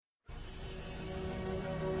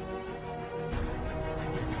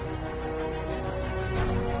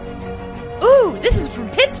This is from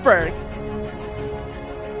Pittsburgh.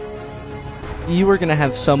 You were going to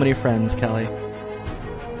have so many friends, Kelly.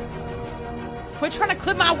 Quit trying to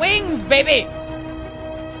clip my wings, baby.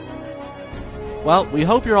 Well, we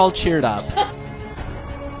hope you're all cheered up.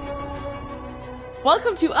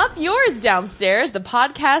 Welcome to Up Yours Downstairs, the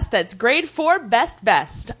podcast that's grade 4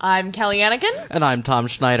 best. I'm Kelly Anakin. And I'm Tom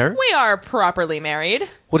Schneider. We are properly married.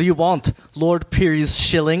 What do you want? Lord Piers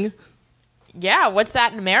Schilling? Yeah, what's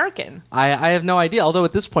that in American? I have no idea, although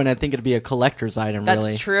at this point I think it'd be a collector's item, That's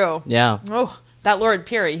really. true. Yeah. Oh, that Lord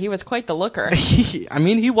Peary, he was quite the looker. I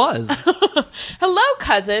mean, he was. Hello,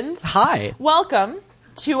 cousins. Hi. Welcome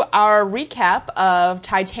to our recap of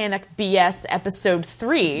Titanic BS Episode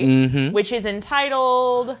 3, which is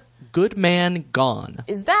entitled... Good Man Gone.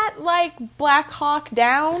 Is that like Black Hawk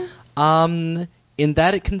Down? In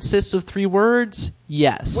that it consists of 3 words,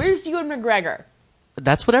 yes. Where's Ewan McGregor?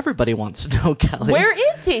 That's what everybody wants to know, Kelly. Where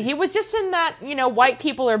is he? He was just in that, white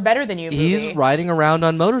people are better than you movie. He's riding around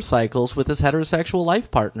on motorcycles with his heterosexual life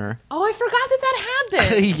partner. Oh, I forgot that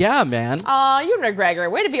happened. Yeah, man. Ewan McGregor,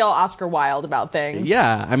 way to be all Oscar Wilde about things.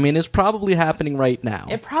 Yeah, I mean, it's probably happening right now.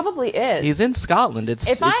 It probably is. He's in Scotland.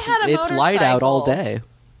 It's light out all day.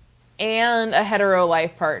 And a hetero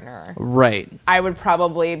life partner. Right. I would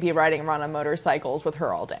probably be riding around on motorcycles with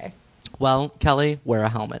her all day. Well, Kelly, wear a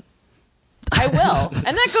helmet. I will.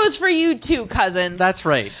 And that goes for you too, cousins. That's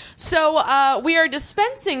right. So we are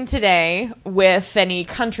dispensing today with any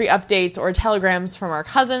country updates or telegrams from our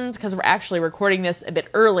cousins because we're actually recording this a bit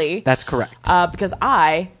early. That's correct. Because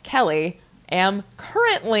I, Kelly, am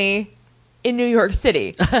currently in New York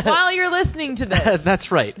City while you're listening to this.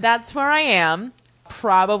 That's right. That's where I am.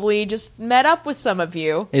 Probably just met up with some of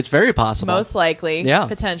you. It's very possible. Most likely. Yeah.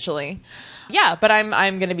 Potentially. Yeah, but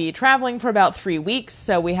I'm going to be traveling for about 3 weeks,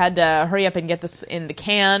 so we had to hurry up and get this in the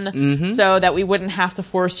can so that we wouldn't have to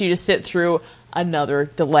force you to sit through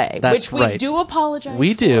another delay. That's which we right. do apologize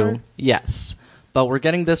We for. do, yes. But we're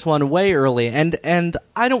getting this one way early, and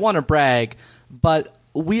I don't want to brag, but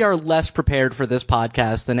we are less prepared for this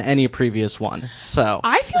podcast than any previous one. So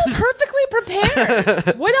I feel perfectly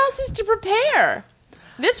prepared. What else is to prepare?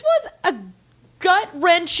 This was a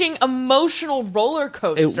gut-wrenching emotional roller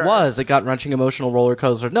coaster. It was a gut-wrenching emotional roller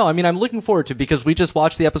coaster. No, I mean, I'm looking forward to it because we just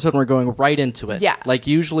watched the episode and we're going right into it. Yeah. Like,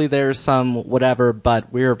 usually there's some whatever,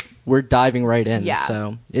 but we're diving right in. Yeah.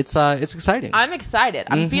 So it's exciting. I'm excited.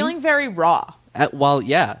 I'm feeling very raw. Well,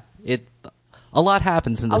 yeah. A lot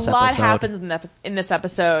happens in this episode. A lot happens in this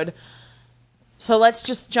episode. So let's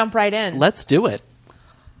just jump right in. Let's do it.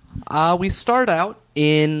 We start out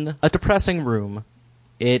in a depressing room.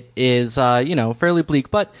 It is, fairly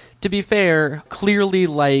bleak, but to be fair, clearly,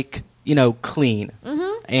 clean.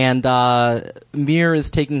 Mm-hmm. And Mir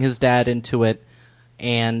is taking his dad into it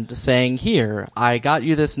and saying, "Here, I got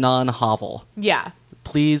you this non-hovel. Yeah.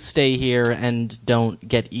 Please stay here and don't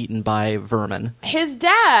get eaten by vermin." His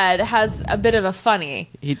dad has a bit of a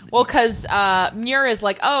funny. Because Muir is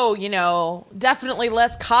like, definitely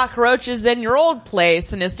less cockroaches than your old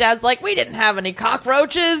place. And his dad's like, we didn't have any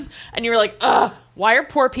cockroaches. And you're like, ugh, why are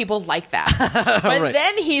poor people like that? But Right.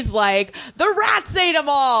 then he's like, the rats ate them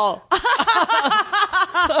all.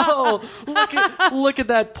 Oh, look at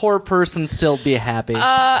that poor person still be happy. And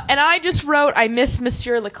I just wrote, I miss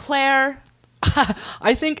Monsieur Leclerc.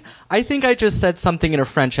 I think I just said something in a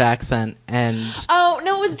French accent, and Oh,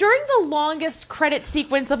 no, it was during the longest credit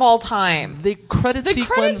sequence of all time. the credit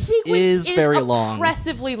sequence is very long.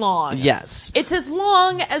 Impressively long. Yes. It's as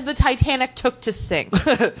long as the Titanic took to sink.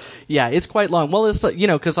 Yeah, it's quite long. Well, it's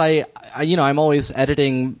because I'm always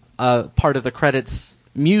editing part of the credits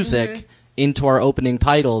music into our opening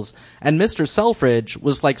titles, and Mr. Selfridge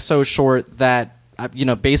was so short that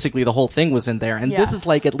basically the whole thing was in there, and this is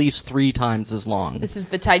at least 3 times as long. This is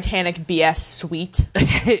the Titanic BS suite.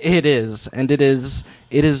 It is, and it is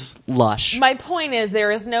lush. My point is,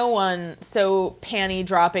 there is no one so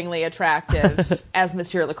panty-droppingly attractive as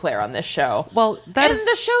Monsieur Leclerc on this show. Well,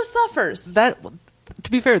 the show suffers.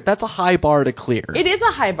 To be fair, that's a high bar to clear. It is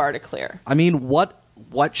a high bar to clear. I mean, what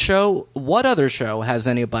other show has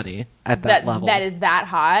anybody at that level? That is that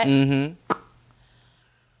hot? Mm-hmm.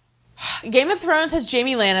 Game of Thrones has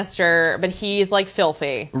Jaime Lannister, but he's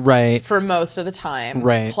filthy. Right. For most of the time.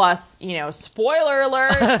 Right. Plus, spoiler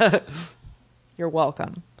alert. You're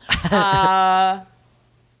welcome.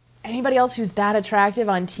 Anybody else who's that attractive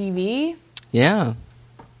on TV? Yeah.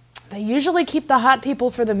 They usually keep the hot people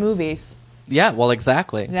for the movies. Yeah, well,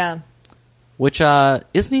 exactly. Yeah. Which,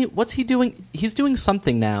 isn't he, what's he doing? He's doing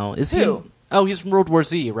something now. Is Who? he? Oh, he's from World War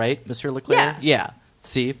Z, right? Monsieur Leclerc? Yeah. Yeah.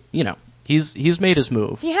 See, he's made his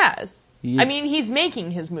move. He has. He's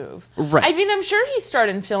making his move. Right. I mean, I'm sure he starred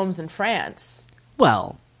in films in France.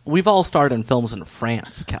 Well, we've all starred in films in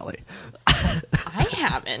France, Kelly. I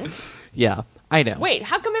haven't. Yeah, I know. Wait,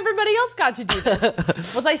 how come everybody else got to do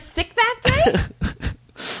this? Was I sick that day?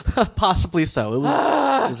 Possibly so. It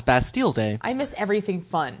was Bastille Day. I miss everything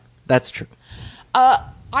fun. That's true.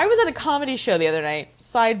 I was at a comedy show the other night,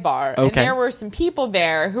 sidebar, and there were some people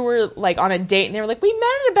there who were, like, on a date, and they were like, we met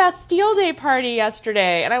at a Bastille Day party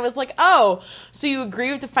yesterday. And I was like, oh, so you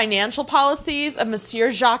agree with the financial policies of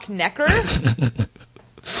Monsieur Jacques Necker?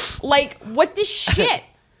 Like, what the shit?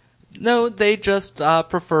 No, they just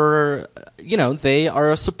prefer, they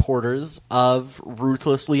are supporters of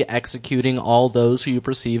ruthlessly executing all those who you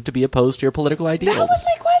perceive to be opposed to your political ideals. That was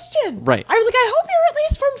my question. Right. I was like, I hope you're at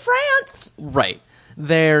least from France. Right.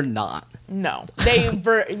 They're not. No.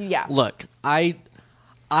 Yeah. Look, I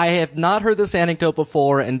have not heard this anecdote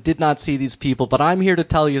before and did not see these people, but I'm here to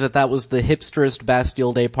tell you that was the hipsterest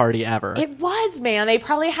Bastille Day party ever. It was, man. They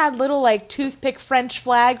probably had little, like, toothpick French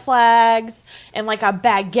flags and, like, a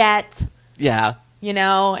baguette. Yeah.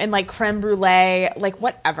 And, like, creme brulee, like,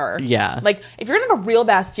 whatever. Yeah. Like, if you're going to have a real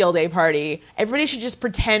Bastille Day party, everybody should just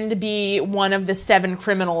pretend to be one of the 7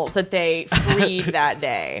 criminals that they freed that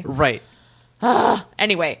day. Right.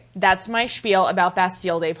 Anyway, that's my spiel about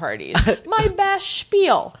Bastille Day parties. My best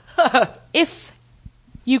spiel, if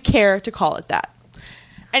you care to call it that.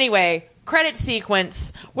 Anyway, credit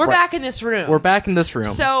sequence. We're back in this room. We're back in this room.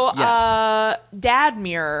 So, yes.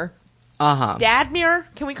 Dadmir. Uh-huh. Dadmir?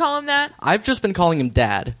 Can we call him that? I've just been calling him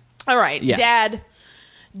Dad. All right. Yeah.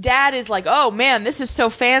 Dad is like, oh man, this is so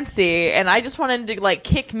fancy, and I just wanted to like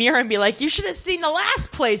kick Mira and be like, you should have seen the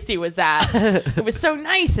last place he was at. It was so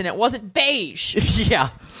nice, and it wasn't beige. Yeah.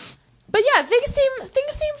 But yeah, things seem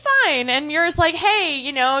fine, and Mira's like, hey,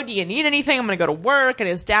 do you need anything? I'm gonna go to work, and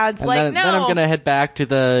his dad's no. Then I'm gonna head back to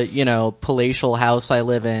the palatial house I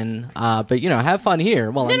live in. But have fun here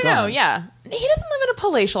while I'm gone. No, yeah. He doesn't live in a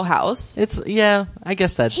palatial house. I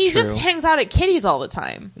guess that's true. He just hangs out at Kitty's all the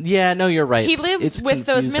time. Yeah, no, you're right. He lives with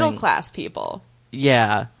those middle class people.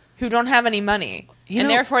 Yeah. Who don't have any money. And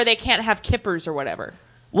therefore they can't have kippers or whatever.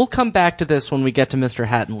 We'll come back to this when we get to Mr.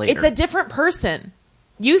 Hatton later. It's a different person.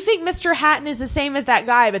 You think Mr. Hatton is the same as that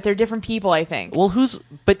guy, but they're different people, I think. Well,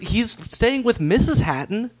 but he's staying with Mrs.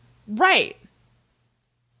 Hatton. Right.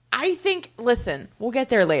 I think, listen, we'll get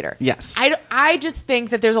there later. Yes. I just think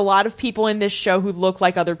that there's a lot of people in this show who look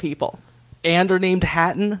like other people. And are named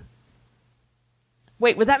Hatton?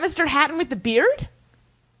 Wait, was that Mr. Hatton with the beard?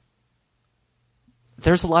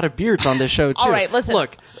 There's a lot of beards on this show, too. All right, listen.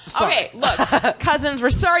 Look. Sorry. Okay, look. Cousins, we're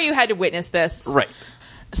sorry you had to witness this. Right.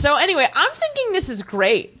 So anyway, I'm thinking this is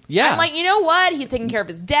great. Yeah. I'm like, you know what? He's taking care of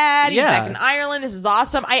his dad. He's Yeah. back in Ireland. This is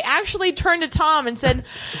awesome. I actually turned to Tom and said,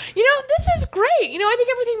 this is great. I think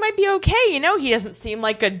everything might be okay. He doesn't seem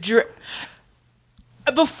like a Before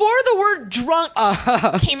the word drunk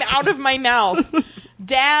came out of my mouth,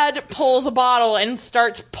 Dad pulls a bottle and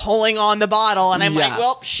starts pulling on the bottle. And I'm like,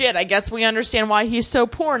 well, shit, I guess we understand why he's so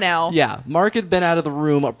poor now. Yeah. Mark had been out of the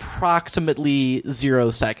room approximately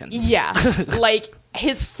 0 seconds. Yeah. Like,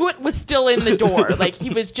 his foot was still in the door. Like, he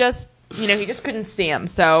was just, he just couldn't see him.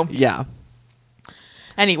 So, yeah.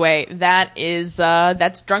 Anyway, that's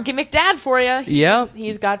Drunky McDad for you. Yeah.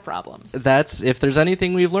 He's got problems. If there's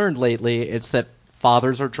anything we've learned lately, it's that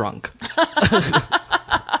fathers are drunk.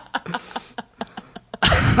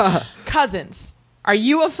 Cousins, are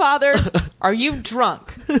you a father? Are you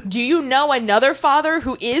drunk? Do you know another father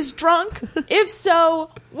who is drunk? If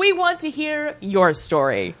so, we want to hear your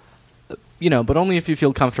story. But only if you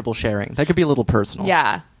feel comfortable sharing. That could be a little personal.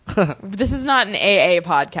 Yeah. This is not an AA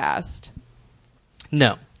podcast.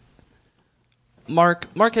 No. Mark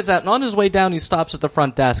heads out, and on his way down, he stops at the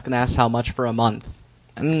front desk and asks how much for a month.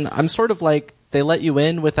 And I'm sort of like, they let you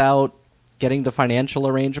in without getting the financial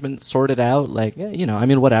arrangement sorted out? Like,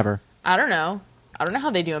 whatever. I don't know how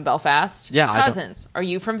they do in Belfast. Yeah, Cousins, are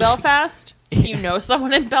you from Belfast? Do you know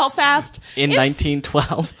someone in Belfast? In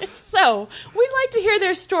 1912? If so, we'd like to hear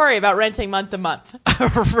their story about renting month to month.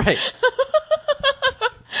 Right.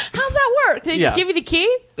 How's that work? Did they just give you the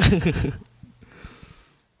key?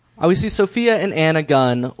 We see Sophia and Anna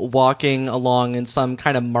Gunn walking along in some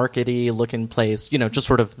kind of markety looking place, just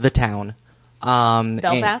sort of the town.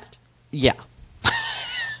 Belfast? Yeah.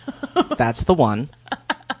 That's the one.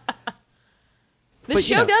 The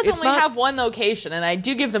show does only have one location, and I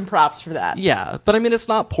do give them props for that. Yeah, but it's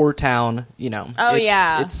not Poor Town,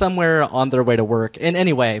 It's somewhere on their way to work. And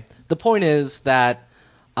anyway, the point is that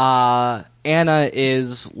Anna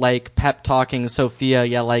is, like, pep-talking Sophia,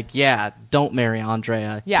 don't marry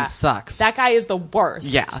Andrea. Yeah. He sucks. That guy is the worst.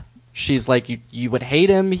 Yeah. She's like, you would hate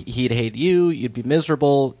him, he'd hate you, you'd be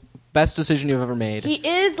miserable. best decision you've ever made. He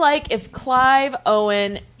is like if Clive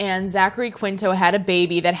Owen and Zachary Quinto had a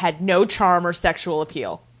baby that had no charm or sexual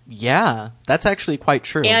appeal. Yeah, that's actually quite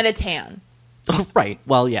true. And a tan. Right.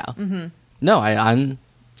 Well, yeah. Mm-hmm. No,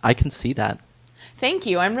 I can see that. Thank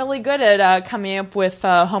you. I'm really good at coming up with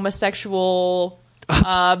homosexual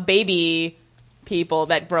baby people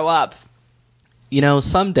that grow up. You know,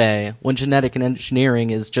 someday, when genetic and engineering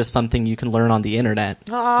is just something you can learn on the internet,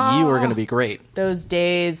 you are going to be great. Those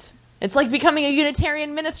days. It's like becoming a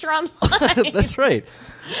Unitarian minister online. That's right.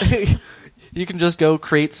 You can just go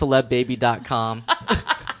create celebbaby.com.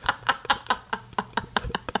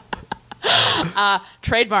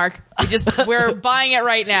 Trademark. We're buying it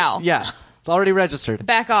right now. Yeah, it's already registered.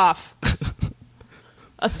 Back off.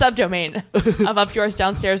 A subdomain of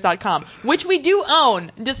upyoursdownstairs.com, which we do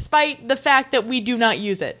own, despite the fact that we do not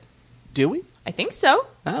use it. Do we? I think so.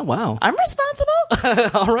 Oh, wow. I'm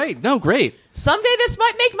responsible. All right. No, great. Someday this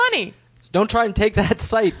might make money. Don't try and take that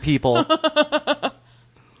site, people.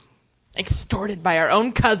 Extorted by our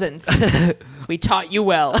own cousins. We taught you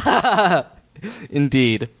well.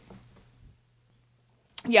 Indeed.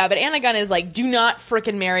 Yeah, but Anna Gunn is like, do not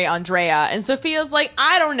frickin' marry Andrea. And Sophia's like,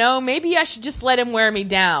 I don't know, maybe I should just let him wear me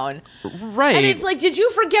down. Right. And it's like, did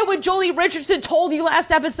you forget what Jolie Richardson told you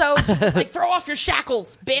last episode? Like, throw off your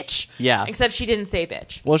shackles, bitch. Yeah. Except she didn't say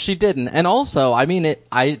bitch. Well, she didn't. And also, I mean,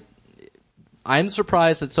 I'm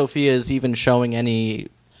surprised that Sophia is even showing any...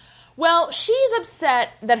 Well, she's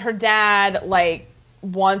upset that her dad, like,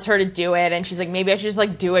 wants her to do it, and she's like, maybe I should just,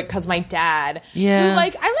 like, do it because my dad. Yeah. Who,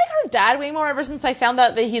 like, I like her dad way more ever since I found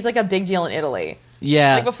out that he's, like, a big deal in Italy.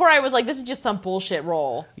 Yeah. Like, before I was like, this is just some bullshit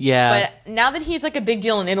role. Yeah. But now that he's, like, a big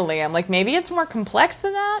deal in Italy, I'm like, maybe it's more complex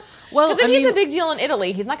than that? Well, because if he's a big deal in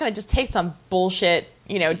Italy, he's not going to just take some bullshit,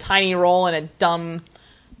 you know, tiny role in a dumb,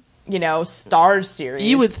 you know, Starz series.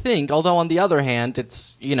 You would think, although on the other hand,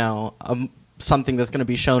 it's, you know, something that's going to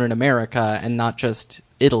be shown in America and not just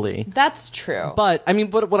Italy. That's true. But, I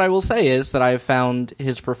mean, what I will say is that I've found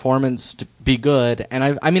his performance to be good, and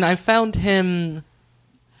I've found him...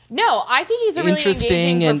 No, I think he's a really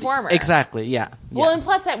interesting engaging performer. Exactly, yeah. Well, and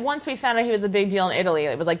plus, that once we found out he was a big deal in Italy,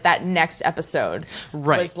 it was like that next episode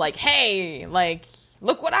was like, hey, like,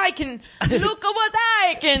 look what I can do.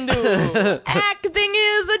 Acting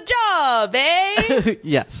is a job, eh?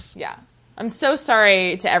 Yes. Yeah. I'm so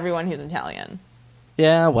sorry to everyone who's Italian.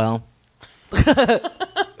 Yeah, well.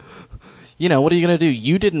 You know, what are you going to do?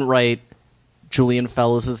 You didn't write Julian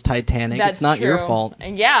Fellows' Titanic. That's it's not true. your fault.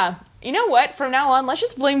 And yeah. You know what? From now on, let's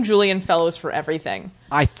just blame Julian Fellows for everything.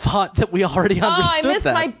 I thought that we already understood that. Oh, I missed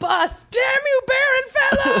my bus. Damn you, Baron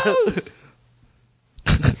Fellows!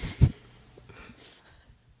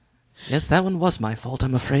 Yes, that one was my fault,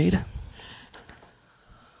 I'm afraid.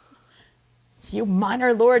 You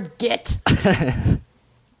minor lord git.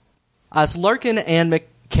 So Larkin and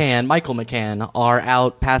Michael McCann, are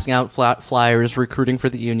out passing out flyers, recruiting for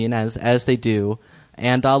the Union, as they do.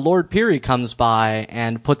 And Lord Peary comes by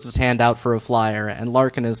and puts his hand out for a flyer, and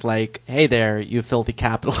Larkin is like, hey there, you filthy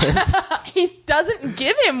capitalist. He doesn't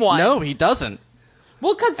give him one. No, he doesn't.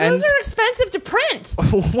 Well, because those are expensive to print.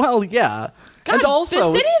 Well, yeah. God, and also,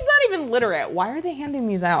 the city is not even literate. Why are they handing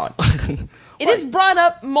these out? It is brought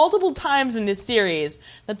up multiple times in this series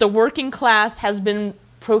that the working class has been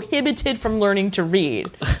prohibited from learning to read.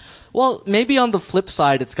 Well, maybe on the flip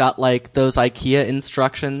side, it's got, like, those IKEA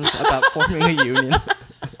instructions about forming a union.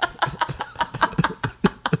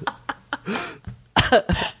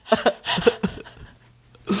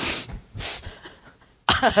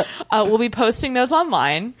 We'll be posting those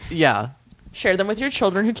online. Yeah. Share them with your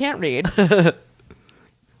children who can't read.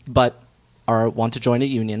 But want to join a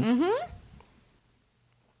union. Mm-hmm.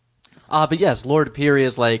 But yes, Lord Peary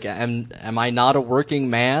is like, am I not a working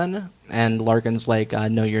man? And Larkin's like,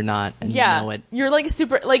 no, you're not, and you know it. You're like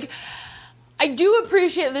super, like, I do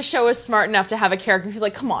appreciate the show is smart enough to have a character who's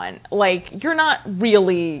like, come on, like, you're not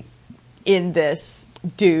really in this,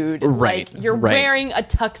 dude. Right. Like, you're wearing a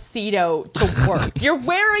tuxedo to work. You're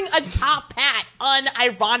wearing a top hat,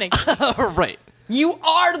 unironically. Right. You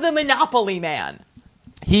are the Monopoly man.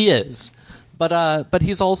 He is. But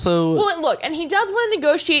he's also... Well, and look, and he does want to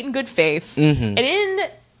negotiate in good faith. Mm-hmm. And in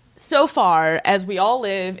so far as we all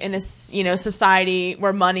live in a, you know, society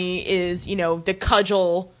where money is, you know, the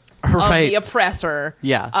cudgel of the oppressor.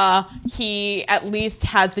 Yeah. He at least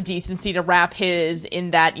has the decency to wrap his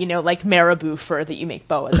in that, you know, like marabou fur that you make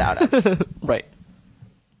boas out of. Right.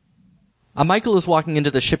 Michael is walking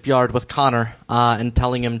into the shipyard with Connor and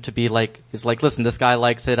telling him to be like, he's like, listen, this guy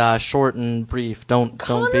likes it short and brief. Don't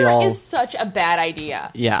be all... Connor is such a bad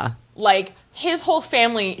idea. Yeah. Like, his whole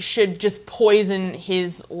family should just poison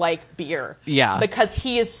his, like, beer. Yeah. Because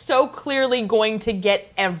he is so clearly going to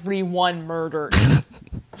get everyone murdered.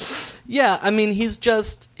 Yeah, I mean, he's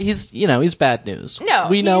bad news. No,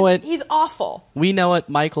 we know it. He's awful. We know it.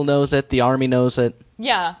 Michael knows it. The army knows it.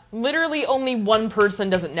 Yeah, literally only one person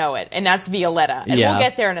doesn't know it, and that's Violetta. And we'll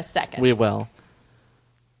get there in a second. We will.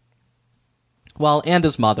 Well, and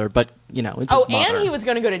his mother, but, it's his mother. And he was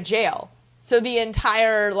going to go to jail. So the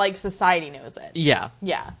entire, like, society knows it. Yeah.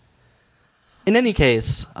 Yeah. In any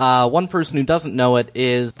case, one person who doesn't know it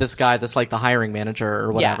is this guy that's, like, the hiring manager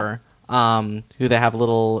or whatever. Yeah. Who they have a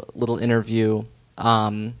little interview,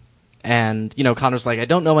 and Connor's like, I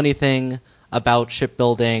don't know anything about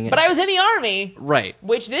shipbuilding, but I was in the army, right?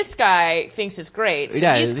 Which this guy thinks is great. So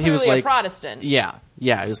yeah, he's clearly he was like a Protestant. Yeah,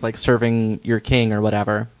 he was like serving your king or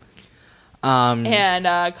whatever.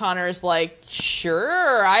 And Connor's like,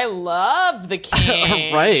 sure, I love the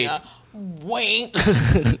king, right? Wink.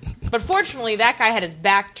 But fortunately, that guy had his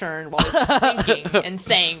back turned while he was winking and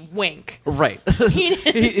saying wink. Right.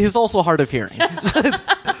 He's also hard of hearing.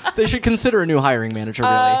 They should consider a new hiring manager,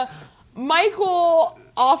 really. Michael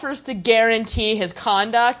offers to guarantee his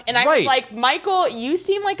conduct, and I was like, Michael, you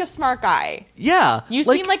seem like a smart guy. Yeah. You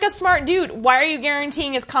seem like a smart dude. Why are you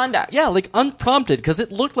guaranteeing his conduct? Yeah, like, unprompted, because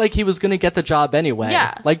it looked like he was going to get the job anyway.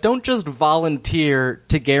 Yeah. Like, don't just volunteer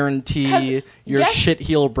to guarantee your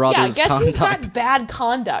shitheel brother's conduct. Who's got bad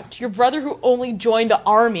conduct? Your brother who only joined the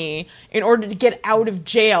army in order to get out of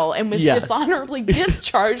jail and was dishonorably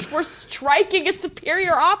discharged for striking a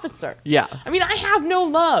superior officer. Yeah. I mean, I have no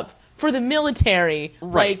love for the military,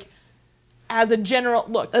 like, as a general...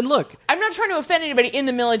 Look, I'm not trying to offend anybody in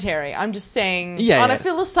the military. I'm just saying, on a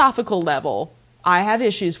philosophical level, I have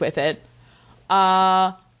issues with it.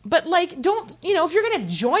 But, like, don't... if you're going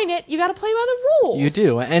to join it, you got to play by the rules. You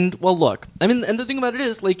do. And, well, look, I mean, and the thing about it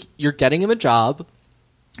is, like, you're getting him a job.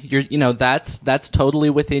 That's totally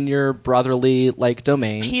within your brotherly, like,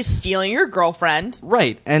 domain. He's stealing your girlfriend.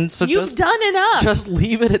 Right. And so You've done enough. Just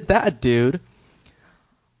leave it at that, dude.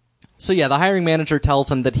 So yeah, the hiring manager tells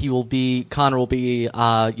him that Connor will be, in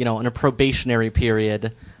a probationary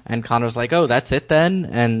period, and Connor's like, oh, that's it then?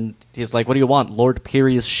 And he's like, what do you want, Lord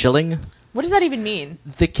Peary's shilling? What does that even mean?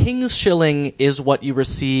 The king's shilling is what you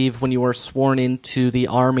receive when you are sworn into the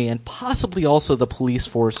army and possibly also the police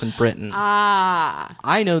force in Britain. Ah.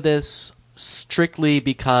 I know this strictly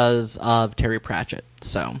because of Terry Pratchett,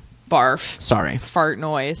 so... Barf. Sorry. Fart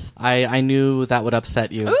noise. I knew that would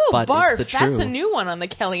upset you, but barf. It's the truth. That's a new one on the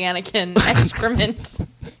Kelly Anakin excrement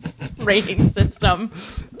rating system.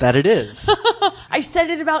 That it is. I said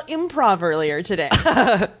it about improv earlier today.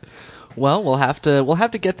 Well, we'll have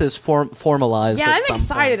to get this formalized. Yeah, I'm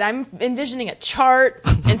excited. I'm envisioning a chart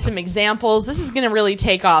and some examples. This is going to really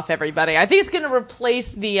take off, everybody. I think it's going to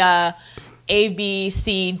replace the A, B,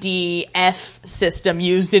 C, D, F system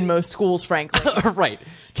used in most schools, frankly. Right.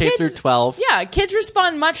 K through 12. Yeah, kids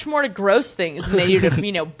respond much more to gross things than they do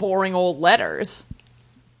to, boring old letters.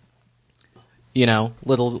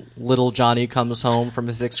 Little Johnny comes home from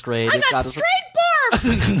his 6th grade. I got straight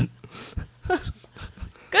barfs!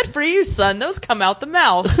 Good for you, son. Those come out the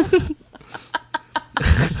mouth.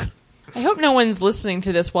 I hope no one's listening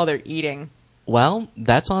to this while they're eating. Well,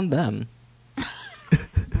 that's on them.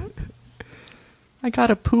 I got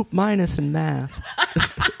a poop minus in math.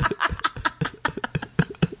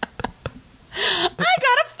 I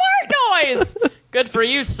got a fart noise! Good for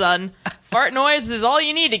you, son. Fart noise is all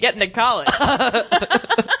you need to get into college.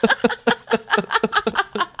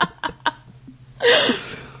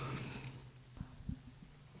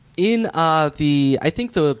 In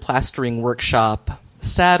the plastering workshop,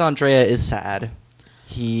 sad Andrea is sad.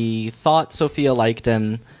 He thought Sophia liked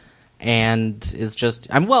him, and is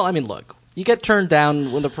just... look, you get turned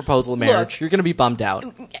down with a proposal of marriage, you're going to be bummed out.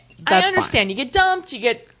 That's I understand. Fine. You get dumped, you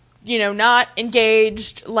get... not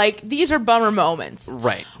engaged. Like, these are bummer moments.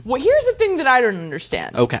 Right. Well, here's the thing that I don't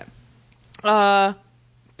understand. Okay.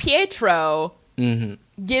 Pietro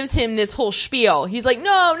gives him this whole spiel. He's like,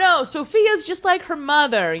 no, Sophia's just like her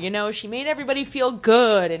mother. She made everybody feel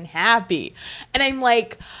good and happy. And I'm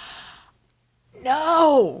like,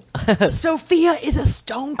 no. Sophia is a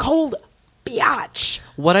stone cold biatch.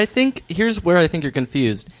 Here's where I think you're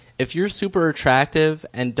confused. If you're super attractive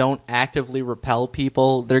and don't actively repel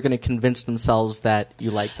people, they're going to convince themselves that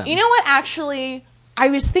you like them. You know what? Actually, I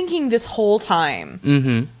was thinking this whole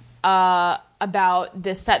time about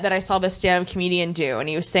this set that I saw this stand-up comedian do, and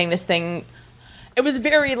he was saying this thing. It was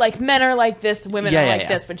very like, men are like this, women are like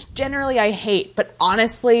this, which generally I hate. But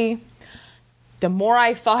honestly, the more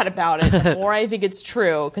I thought about it, the more I think it's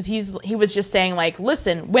true. Because he was just saying, like,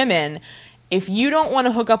 listen, women, if you don't want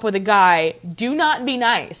to hook up with a guy, do not be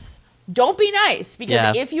nice. Don't be nice.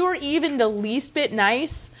 Because if you're even the least bit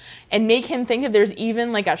nice and make him think that there's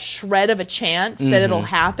even like a shred of a chance that it'll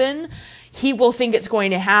happen, he will think it's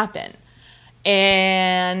going to happen.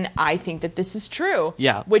 And I think that this is true.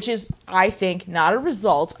 Yeah. Which is, I think, not a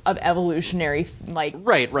result of evolutionary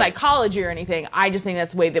psychology or anything. I just think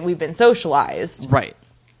that's the way that we've been socialized. Right.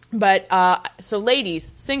 But, so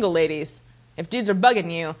ladies, single ladies, if dudes are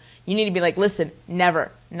bugging you, you need to be like, listen,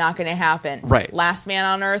 never, not going to happen. Right. Last man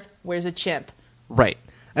on earth, where's a chimp? Right.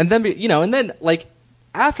 And then, like,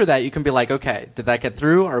 after that, you can be like, okay, did that get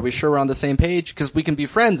through? Are we sure we're on the same page? Because we can be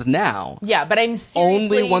friends now. Yeah, but I'm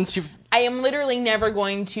seriously... Only once you've... I am literally never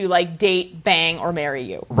going to, like, date, bang, or marry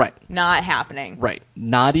you. Right. Not happening. Right.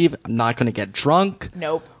 Not even... I'm not going to get drunk.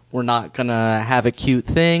 Nope. We're not going to have a cute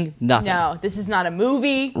thing. Nothing. No, this is not a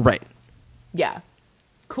movie. Right. Yeah.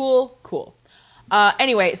 Cool.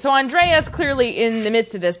 Anyway, so Andrea's clearly in the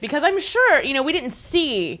midst of this because I'm sure, we didn't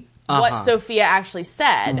see what Sophia actually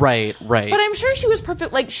said. Right. But I'm sure she was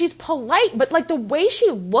perfect. Like, she's polite, but, like, the way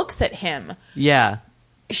she looks at him. Yeah.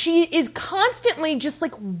 She is constantly just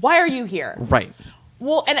like, why are you here? Right.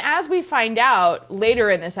 Well, and as we find out later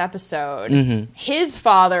in this episode, his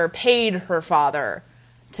father paid her father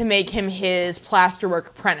to make him his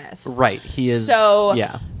plasterwork apprentice. Right. He is. So,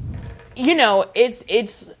 yeah.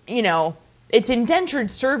 It's indentured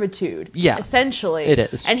servitude. Yeah. Essentially. It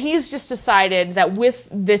is. And he's just decided that with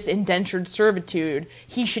this indentured servitude,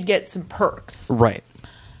 he should get some perks. Right.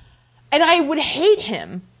 And I would hate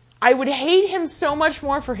him. I would hate him so much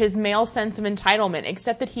more for his male sense of entitlement,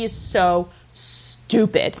 except that he is so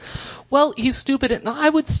stupid. Well, he's stupid, and I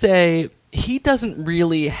would say he doesn't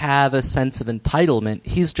really have a sense of entitlement.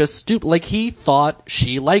 He's just stupid. Like, he thought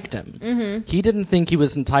she liked him. Mm-hmm. He didn't think he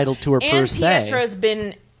was entitled to her per se. And Pietro's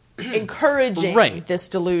been encouraging this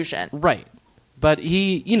delusion. Right. But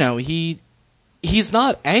he's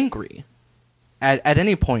not angry at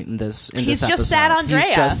any point in this episode. He's just sad Andrea.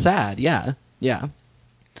 He's just sad, yeah.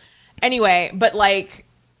 Anyway, but, like,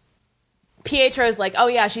 Pietro's like, oh,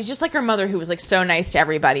 yeah, she's just like her mother who was, like, so nice to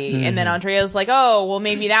everybody. Mm-hmm. And then Andrea's like, oh, well,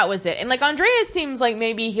 maybe that was it. And, like, Andrea seems like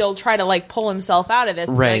maybe he'll try to, like, pull himself out of this.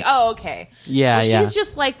 And right. be like, oh, okay. Yeah, well, she's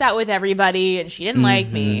just like that with everybody, and she didn't like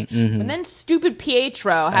me. Mm-hmm. But then stupid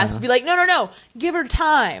Pietro has to be like, no, give her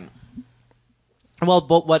time. Well,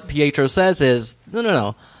 but what Pietro says is,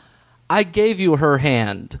 no, I gave you her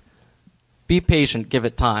hand. Be patient, give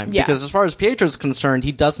it time. Yeah. Because as far as Pietro's concerned,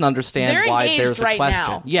 he doesn't understand They're why engaged there's a right question.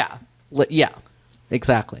 now. Yeah,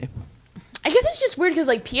 exactly. I guess it's just weird because,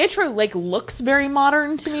 like, Pietro, like, looks very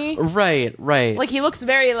modern to me. Right. Like, he looks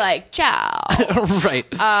very, like, ciao. Right.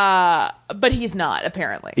 But he's not,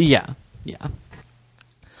 apparently. Yeah.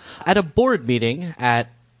 At a board meeting at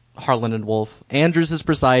Harlan and Wolff, Andrews is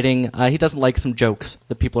presiding. He doesn't like some jokes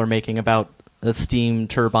that people are making about steam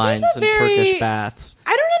turbines and Turkish baths.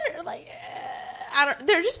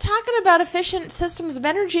 They're just talking about efficient systems of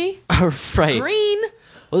energy. Right. Green.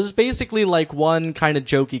 Well, this is basically like one kind of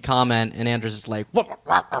jokey comment, and Andrews is like,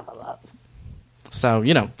 so,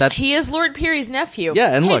 that's... He is Lord Peary's nephew.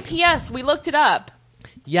 Yeah, and look. P.S., we looked it up.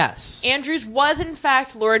 Yes. Andrews was, in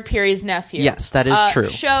fact, Lord Peary's nephew. Yes, that is true.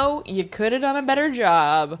 Show, you could have done a better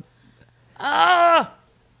job.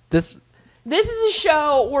 This is a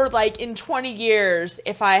show where, like, in 20 years,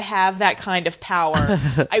 if I have that kind of power,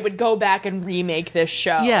 I would go back and remake this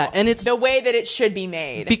show. Yeah, and it's... the way that it should be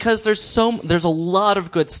made. Because there's a lot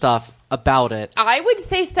of good stuff about it. I would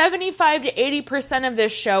say 75 to 80% of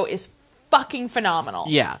this show is fucking phenomenal.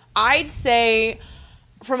 Yeah. I'd say,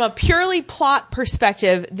 from a purely plot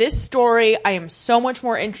perspective, this story I am so much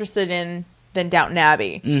more interested in than Downton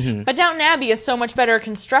Abbey. Mm-hmm. But Downton Abbey is so much better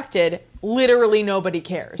constructed, literally nobody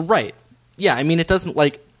cares. Right. Yeah, I mean, it doesn't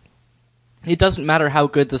matter how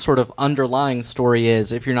good the sort of underlying story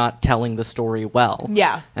is if you're not telling the story well.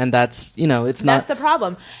 Yeah. And that's, it's not... That's the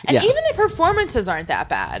problem. And even the performances aren't that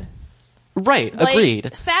bad. Right, like,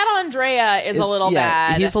 agreed. Sad Andrea is a little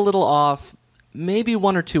bad. He's a little off. Maybe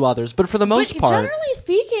one or two others, but for the most part... generally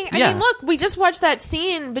speaking, I mean, look, we just watched that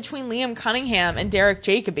scene between Liam Cunningham and Derek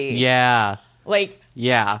Jacobi. Yeah.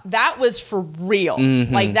 Yeah. That was for real.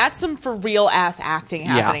 Mm-hmm. Like, that's some for real ass acting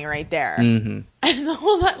happening right there. Mm-hmm. And the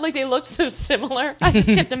whole time, like, they looked so similar. I just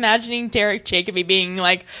kept imagining Derek Jacobi being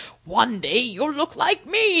like, one day you'll look like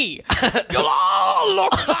me. You'll all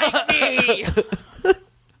look like me.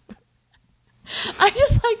 I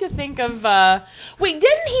just like to think of, wait,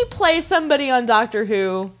 didn't he play somebody on Doctor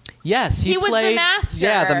Who? Yes, he was played, the master.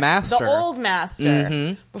 Yeah, the master. The old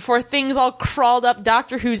master. Before things all crawled up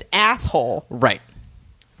Doctor Who's asshole. Right.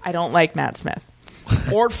 I don't like Matt Smith.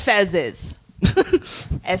 Or Fez's.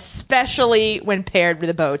 Especially when paired with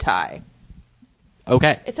a bow tie.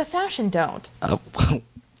 Okay. It's a fashion don't.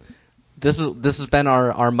 This has been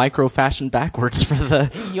our micro fashion backwards for the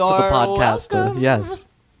podcaster. Welcome. Yes.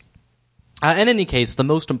 In any case, the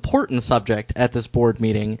most important subject at this board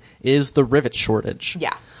meeting is the rivet shortage.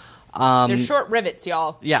 Yeah. They're short rivets,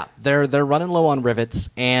 y'all. Yeah, they're running low on rivets,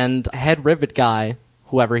 and head rivet guy,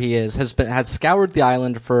 whoever he is, has scoured the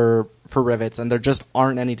island for rivets, and there just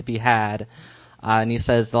aren't any to be had. And he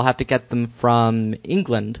says they'll have to get them from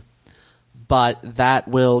England, but that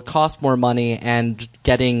will cost more money, and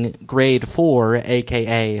getting grade 4,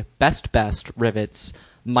 aka best rivets,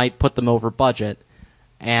 might put them over budget.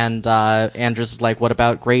 And Andrews is like, what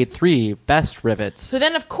about grade 3 best rivets? So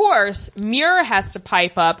then, of course, Muir has to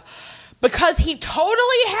pipe up because he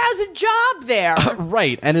totally has a job there.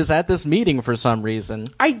 Right, and is at this meeting for some reason.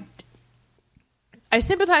 I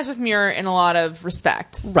sympathize with Muir in a lot of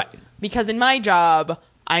respects. Right. Because in my job,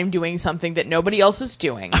 I'm doing something that nobody else is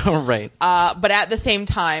doing. Right. But at the same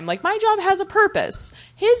time, like, my job has a purpose.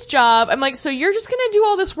 His job, I'm like, so you're just going to do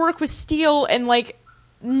all this work with steel and, like,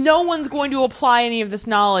 no one's going to apply any of this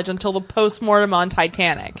knowledge until the post-mortem on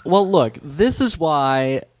Titanic. Well, look, this is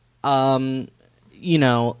why, what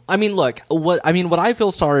I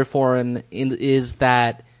feel sorry for him is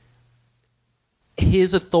that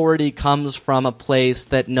his authority comes from a place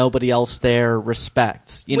that nobody else there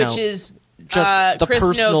respects. Which is just the Chris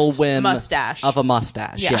personal Noth's whim mustache. of a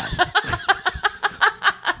mustache. Yeah. Yes.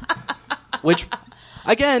 Which,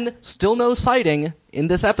 again, still no sighting in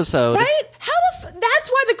this episode. Right?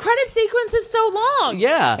 That's why the credit sequence is so long.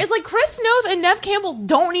 Yeah. It's like Chris Noth and Nev Campbell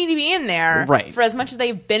don't need to be in there for as much as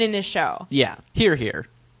they've been in this show. Yeah. Here.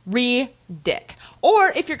 Ridic. Or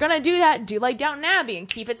if you're going to do that, do like Downton Abbey and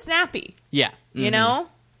keep it snappy. Yeah. Mm-hmm. You know?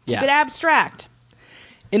 Keep Yeah. it abstract.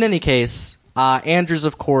 In any case, Andrews,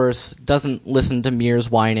 of course, doesn't listen to Muir's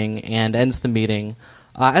whining and ends the meeting.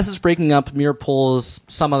 As it's breaking up, Muir pulls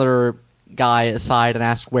some other guy aside and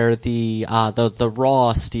asks where the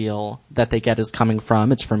raw steel that they get is coming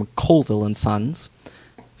from. It's from Colville and Sons,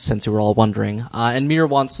 since you were all wondering. And Muir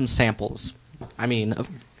wants some samples. I mean,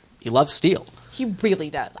 he loves steel. He really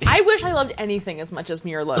does. I wish I loved anything as much as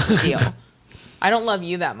Muir loves steel. I don't love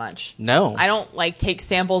you that much. No. I don't, take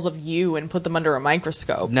samples of you and put them under a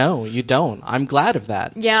microscope. No, you don't. I'm glad of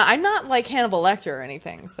that. Yeah, I'm not like Hannibal Lecter or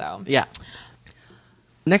anything, so. Yeah.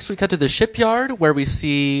 Next, we cut to the shipyard, where we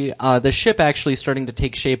see the ship actually starting to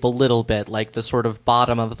take shape a little bit, like the sort of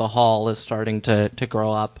bottom of the hull is starting to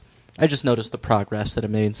grow up. I just noticed the progress that it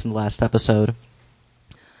made since the last episode.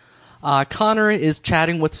 Connor is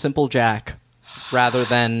chatting with Simple Jack, rather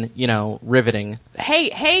than, riveting.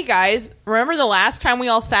 Hey, guys, remember the last time we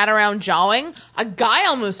all sat around jawing? A guy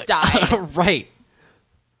almost died. Right.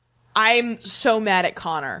 I'm so mad at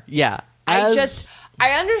Connor. Yeah.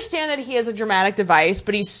 I understand that he has a dramatic device,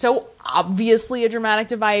 but he's so obviously a dramatic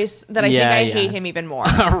device that I think I hate him even more.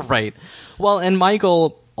 Right. Well, and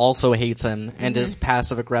Michael also hates him and is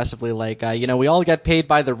passive-aggressively like, we all get paid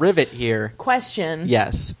by the rivet here. Question.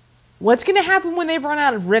 Yes. What's going to happen when they've run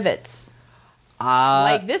out of rivets?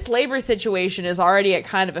 This labor situation is already at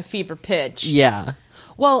kind of a fever pitch. Yeah.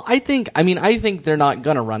 Well, I think they're not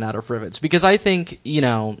going to run out of rivets because I think,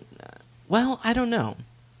 I don't know.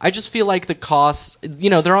 I just feel like the costs,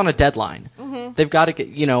 they're on a deadline. Mm-hmm. They've got to get,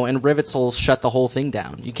 and rivets will shut the whole thing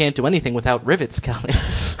down. You can't do anything without rivets, Kelly.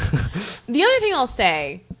 The other thing I'll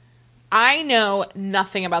say, I know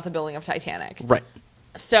nothing about the building of Titanic. Right.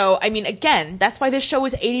 So, again, that's why this show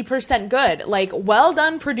is 80% good. Like, well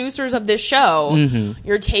done, producers of this show. Mm-hmm.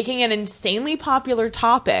 You're taking an insanely popular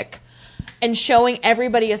topic and showing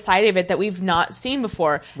everybody a side of it that we've not seen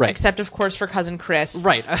before. Right. Except, of course, for Cousin Chris.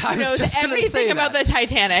 Right. Who knows everything about the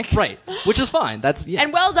Titanic. Right. Which is fine.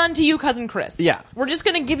 And well done to you, Cousin Chris. Yeah. We're just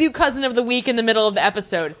going to give you Cousin of the Week in the middle of the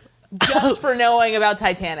episode. Just for knowing about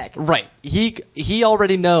Titanic. Right. He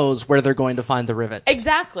already knows where they're going to find the rivets.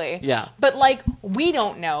 Exactly. Yeah. But, we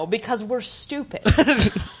don't know because we're stupid.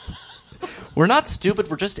 We're not stupid.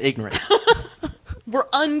 We're just ignorant. We're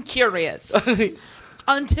uncurious.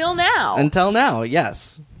 Until now,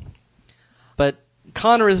 yes. But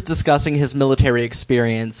Connor is discussing his military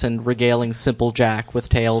experience and regaling Simple Jack with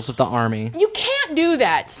tales of the army. You can't do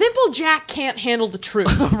that. Simple Jack can't handle the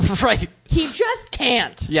truth. Right. He just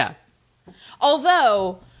can't. Yeah.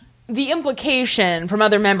 Although, the implication from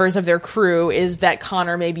other members of their crew is that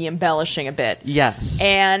Connor may be embellishing a bit. Yes.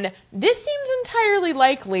 And this seems entirely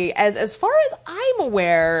likely, as far as I'm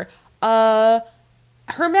aware,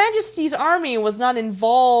 Her Majesty's army was not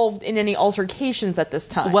involved in any altercations at this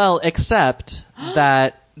time. Well, except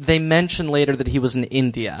that they mention later that he was in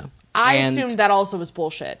India. I assumed that also was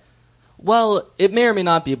bullshit. Well, it may or may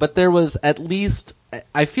not be, but there was at least...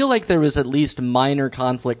 I feel like there was at least minor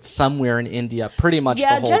conflict somewhere in India pretty much the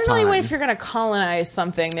whole time. Yeah, generally if you're going to colonize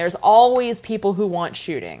something, there's always people who want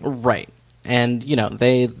shooting. Right. And,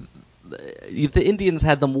 the Indians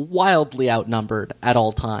had them wildly outnumbered at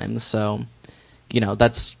all times, so,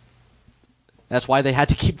 that's why they had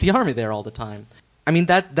to keep the army there all the time. I mean,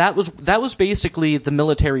 that was basically the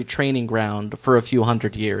military training ground for a few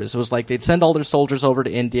hundred years. It was like they'd send all their soldiers over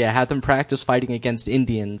to India, have them practice fighting against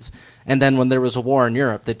Indians, and then when there was a war in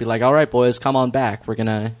Europe, they'd be like, all right, boys, come on back. We're going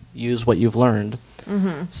to use what you've learned.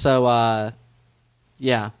 Mm-hmm. So,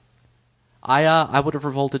 yeah. I would have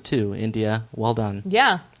revolted too, India. Well done.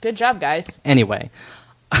 Yeah, good job, guys. Anyway,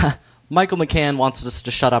 Michael McCann wants us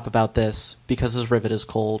to shut up about this because his rivet is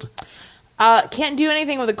cold. Can't do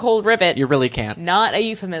anything with a cold rivet. You really can't. Not a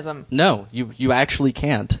euphemism. No, you actually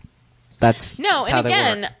can't. That's how they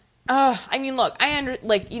work. I mean, look,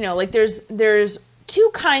 there's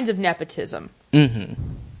two kinds of nepotism. Mm-hmm.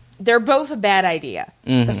 They're both a bad idea.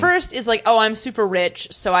 Mm-hmm. The first is like, oh, I'm super rich,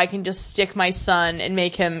 so I can just stick my son and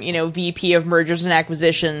make him, VP of mergers and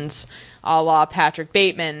acquisitions, a la Patrick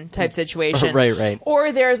Bateman type situation. Right.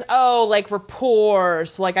 Or there's, we're poor,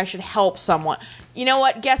 so I should help someone. You know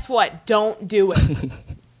what? Guess what? Don't do it.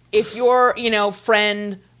 If your,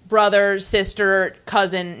 friend, brother, sister,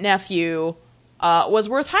 cousin, nephew was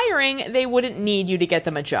worth hiring, they wouldn't need you to get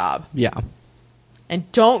them a job. Yeah. And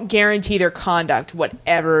don't guarantee their conduct,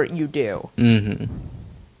 whatever you do. Mm-hmm.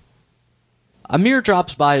 Amir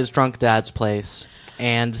drops by his drunk dad's place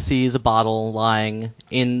and sees a bottle lying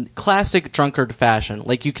in classic drunkard fashion.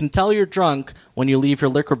 Like, you can tell you're drunk when you leave your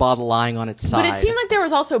liquor bottle lying on its side. But it seemed like there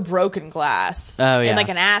was also broken glass. Oh, yeah. And,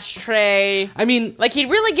 an ashtray. I mean... he'd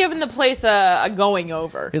really given the place a going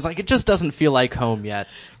over. He's like, it just doesn't feel like home yet.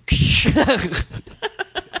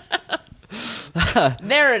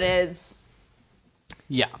 There it is.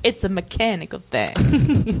 Yeah. It's a mechanical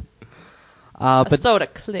thing. But soda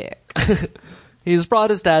click. He's brought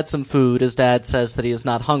his dad some food. His dad says that he is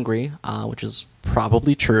not hungry, which is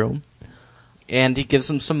probably true. And he gives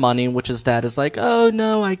him some money, which his dad is like, oh,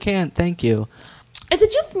 no, I can't, thank you. Is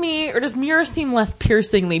it just me, or does Muir seem less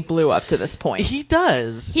piercingly blue up to this point? He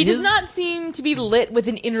does. He does not seem to be lit with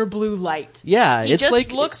an inner blue light. Yeah, he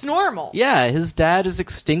just looks normal. Yeah, his dad has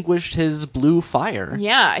extinguished his blue fire.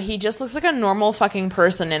 Yeah, he just looks like a normal fucking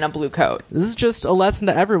person in a blue coat. This is just a lesson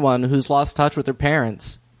to everyone who's lost touch with their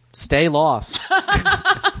parents. Stay lost.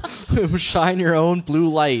 Shine your own blue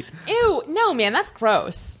light. Ew, no, man, that's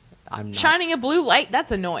gross. I'm not. Shining a blue light,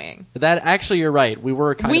 that's annoying. That actually, you're right. We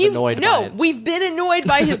were kind of annoyed by it. No, we've been annoyed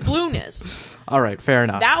by his blueness. All right, fair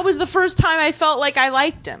enough. That was the first time I felt like I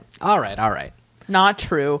liked him. All right. Not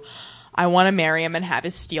true. I want to marry him and have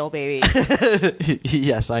his steel baby.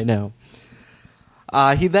 Yes, I know.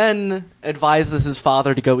 He then advises his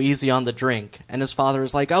father to go easy on the drink, and his father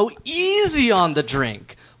is like, oh, easy on the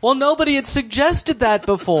drink. Well, nobody had suggested that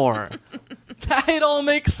before. It all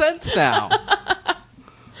makes sense now.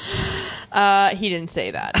 He didn't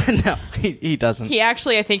say that. No, he doesn't. He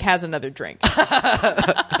actually, I think, has another drink.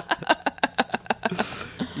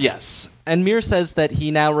 Yes. And Mir says that he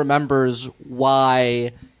now remembers why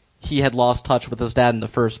he had lost touch with his dad in the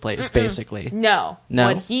first place, basically. No.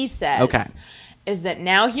 What he says is that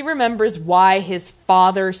now he remembers why his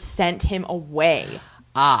father sent him away.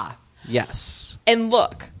 Ah, yes. And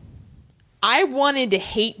look, I wanted to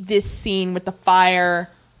hate this scene with the fire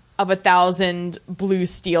of 1,000 blue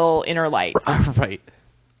steel inner lights. Right.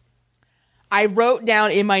 I wrote down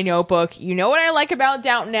in my notebook, you know what I like about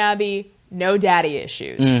Downton Abbey? No daddy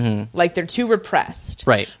issues. Mm-hmm. Like, they're too repressed.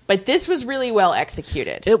 Right. But this was really well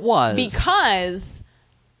executed. It was. Because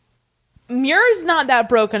Muir's not that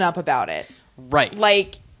broken up about it. Right.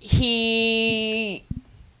 Like, Muir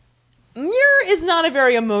is not a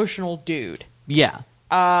very emotional dude. Yeah.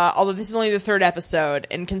 Although this is only the third episode,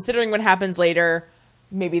 and considering what happens later,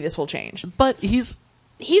 maybe this will change. But he's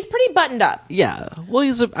pretty buttoned up. Yeah. Well,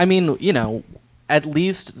 at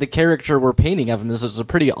least the character we're painting of him is a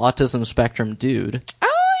pretty autism spectrum dude.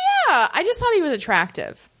 Oh, yeah. I just thought he was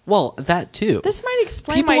attractive. Well, that too. This might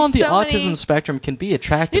explain People why on the so autism many... spectrum can be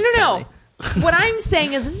attractive. No. What I'm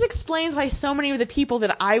saying is this explains why so many of the people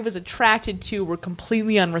that I was attracted to were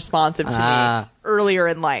completely unresponsive to me earlier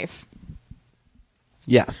in life.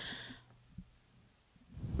 Yes.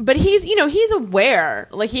 But he's aware.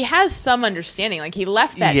 Like, he has some understanding. Like, he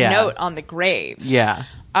left that note on the grave. Yeah.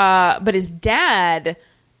 But his dad,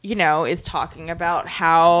 is talking about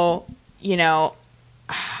how,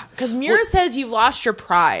 because Muir says you've lost your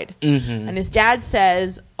pride. Mm-hmm. And his dad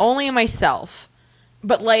says, only in myself.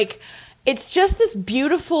 But, like, it's just this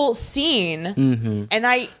beautiful scene, and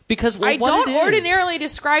I don't ordinarily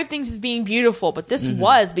describe things as being beautiful, but this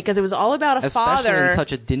was, because it was all about a Especially father in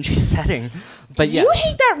such a dingy setting. But you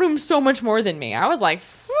hate that room so much more than me. I was like,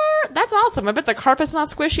 that's awesome. I bet the carpet's not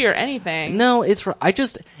squishy or anything. No,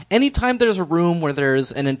 anytime there's a room where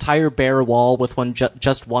there's an entire bare wall with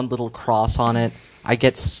just one little cross on it, I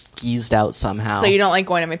get skeezed out somehow. So you don't like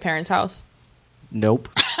going to my parents' house? Nope.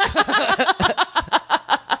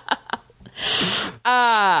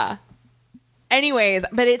 Anyways,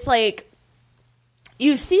 but it's like,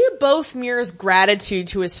 you see both Muir's gratitude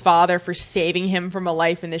to his father for saving him from a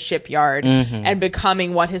life in the shipyard and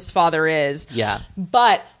becoming what his father is. Yeah.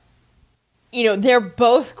 But, they're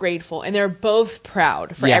both grateful and they're both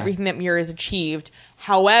proud for everything that Muir has achieved.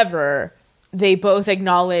 However, they both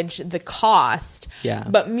acknowledge the cost. Yeah.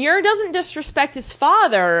 But Muir doesn't disrespect his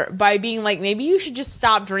father by being like, maybe you should just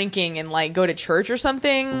stop drinking and like go to church or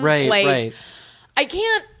something. Right, like, right. I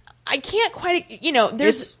can't quite,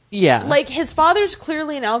 there's, yeah. like, his father's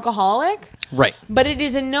clearly an alcoholic. Right. But it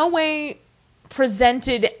is in no way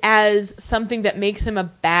presented as something that makes him a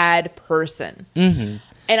bad person. Mm-hmm.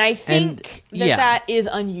 And I think that is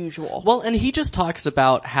unusual. Well, and he just talks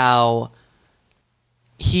about how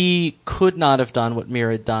he could not have done what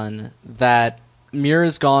Muir had done, that Muir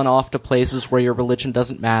has gone off to places where your religion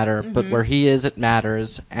doesn't matter, but where he is, it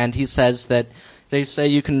matters. And he says that they say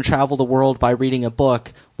you can travel the world by reading a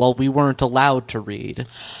book. Well, we weren't allowed to read.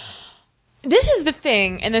 This is the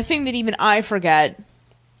thing, and the thing that even I forget,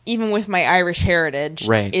 even with my Irish heritage,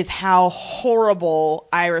 is how horrible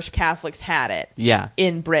Irish Catholics had it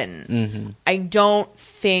in Britain. Mm-hmm. I don't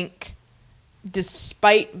think,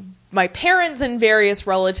 despite my parents' and various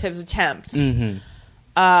relatives' attempts,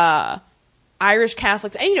 Irish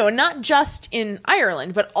Catholics, and not just in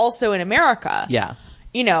Ireland, but also in America,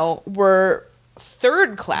 were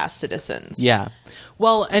third-class citizens. Yeah.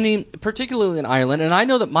 Well, particularly in Ireland, and I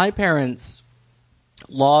know that my parents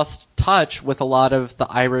lost touch with a lot of the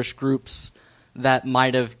Irish groups that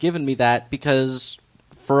might have given me that, because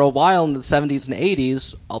for a while in the 70s and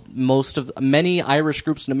 80s, many Irish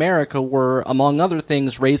groups in America were, among other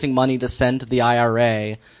things, raising money to send to the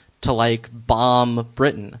IRA to, like, bomb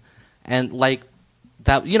Britain. And, like,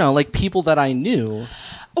 that, like, people that I knew.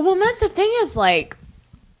 Well, and that's the thing is, like,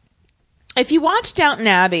 if you watch Downton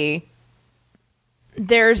Abbey,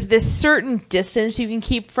 there's this certain distance you can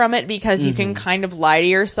keep from it, because you can kind of lie to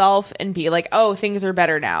yourself and be like, oh, things are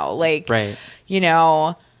better now. Like,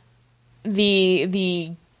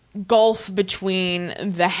 the gulf between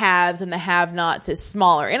the haves and the have-nots is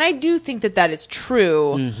smaller. And I do think that is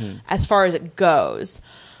true as far as it goes.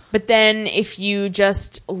 But then if you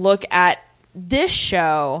just look at this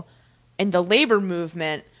show and the labor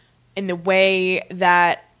movement and the way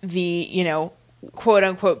that the, quote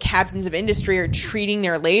unquote captains of industry are treating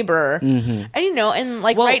their labor, and and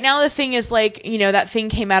like right now the thing is like, that thing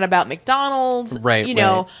came out about McDonald's,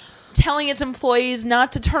 telling its employees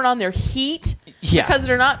not to turn on their heat because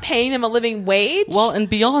they're not paying them a living wage. Well, and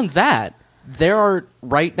beyond that, there are,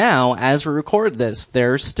 right now, as we record this,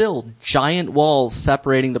 there are still giant walls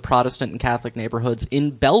separating the Protestant and Catholic neighborhoods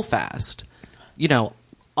in Belfast.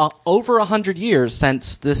 Over 100 years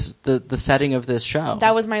since the setting of this show.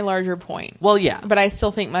 That was my larger point. Well, yeah. But I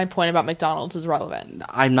still think my point about McDonald's is relevant.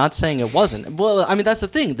 I'm not saying it wasn't. Well, that's the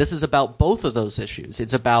thing. This is about both of those issues.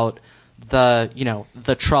 It's about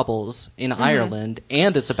the troubles in Ireland,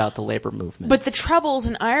 and it's about the labor movement. But the troubles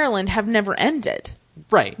in Ireland have never ended.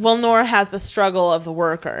 Right. Well, nor has the struggle of the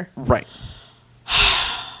worker. Right.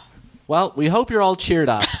 Well, we hope you're all cheered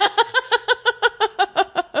up.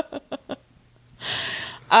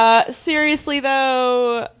 Seriously,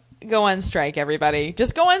 though, go on strike, everybody.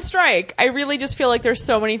 Just go on strike. I really just feel like there's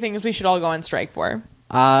so many things we should all go on strike for.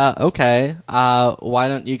 Okay. Why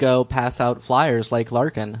don't you go pass out flyers like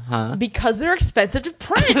Larkin, huh? Because they're expensive to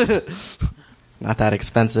print. Not that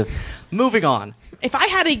expensive. Moving on. If I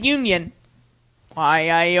had a union, why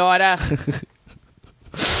I oughta.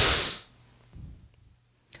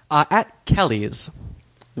 At Kelly's,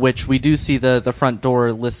 which we do see the front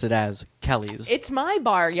door listed as Kelly's. It's my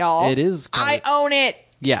bar, y'all. It is Kelly's. I own it.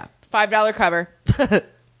 Yeah. $5 cover.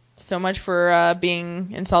 So much for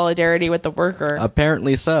being in solidarity with the worker.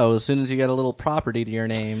 Apparently so. As soon as you get a little property to your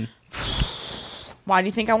name. Why do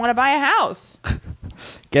you think I want to buy a house?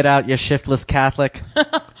 Get out, you shiftless Catholic.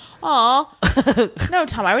 Aw. No,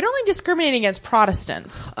 Tom, I would only discriminate against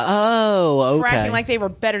Protestants. Oh, okay. For acting like they were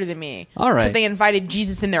better than me. All right. Because they invited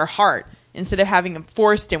Jesus in their heart instead of having him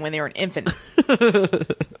forced in when they were an infant.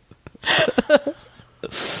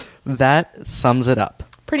 That sums it up.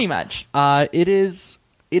 Pretty much. It is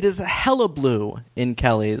it is hella blue in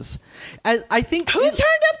Kelly's. I think Who turned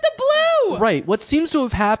up the blue? Right. What seems to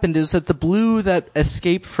have happened is that the blue that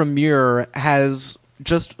escaped from Muir has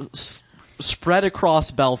just spread across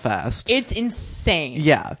Belfast. It's insane.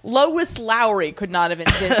 Yeah. Lois Lowry could not have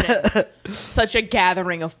envisioned such a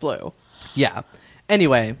gathering of blue. Yeah.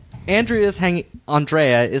 Anyway, Andrea is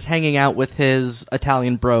hanging out with his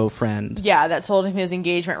Italian bro friend. Yeah, that sold him his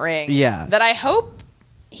engagement ring. Yeah. That I hope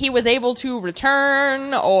he was able to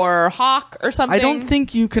return or hawk or something. I don't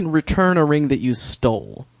think you can return a ring that you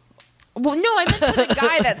stole. Well, no, I meant to the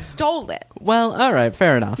guy that stole it. Well, all right,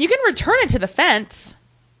 fair enough. You can return it to the fence.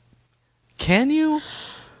 Can you?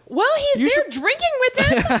 Well, he's there drinking with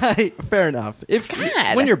him. Fair enough.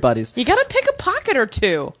 God. When you're buddies. You gotta pick a pocket or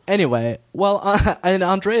two. Anyway, well, and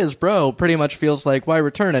Andrea's bro pretty much feels like, why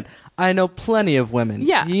return it? I know plenty of women.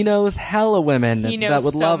 Yeah. He knows hella women He knows that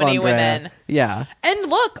would so love many Andrea. women. Yeah. And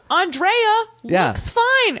look, Andrea looks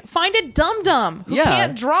fine. Find a dum-dum who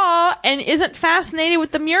can't draw and isn't fascinated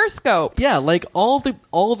with the Muir scope. Yeah, like all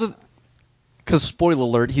the because spoiler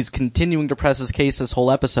alert, he's continuing to press his case this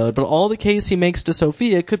whole episode, but all the case he makes to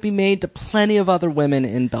Sophia could be made to plenty of other women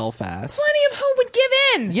in Belfast. Plenty of whom would give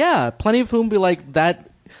in. Yeah, plenty of whom be like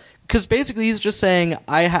that. Because basically he's just saying,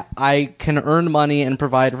 I can earn money and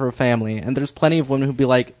provide for a family, and there's plenty of women who'd be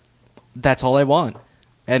like, that's all I want.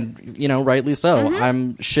 And, rightly so. Mm-hmm.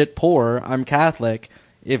 I'm shit poor, I'm Catholic.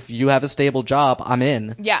 If you have a stable job, I'm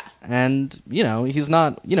in. Yeah. And, he's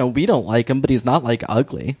not, we don't like him, but he's not, like,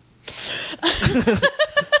 ugly.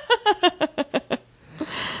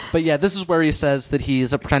 But yeah, this is where he says that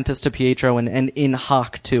he's apprenticed to Pietro and in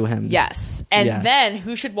hoc to him. Yes. And then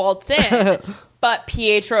who should waltz in but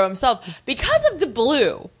Pietro himself because of the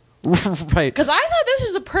blue. Right. Because I thought this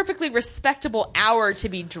was a perfectly respectable hour to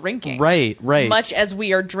be drinking. Right. Much as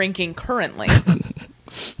we are drinking currently.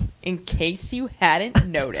 In case you hadn't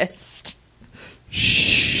noticed.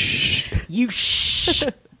 Shh. You shh.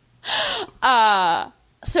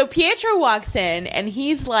 So Pietro walks in and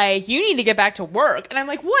he's like, you need to get back to work. And I'm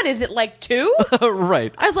like, what is it, like 2?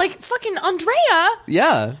 Right. I was like, fucking Andrea.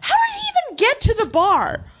 Yeah. How did he even get to the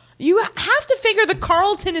bar? You have to figure the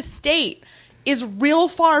Carlton estate is real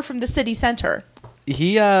far from the city center.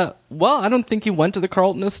 He, I don't think he went to the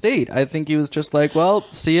Carlton estate. I think he was just like, well,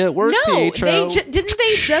 see you at work, Pietro. Didn't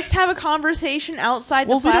they just have a conversation outside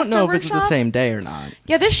the plaster we don't know if workshop? it's the same day or not.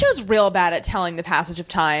 Yeah, this show's real bad at telling the passage of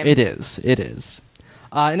time. It is.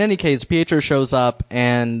 In any case, Pietro shows up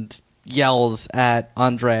and yells at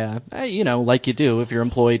Andrea, like you do if your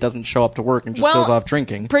employee doesn't show up to work and just goes off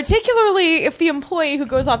drinking. Particularly if the employee who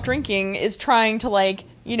goes off drinking is trying to,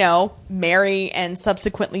 marry and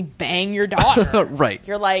subsequently bang your daughter. Right.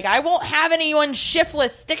 You're like, I won't have anyone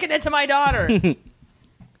shiftless sticking it to my daughter.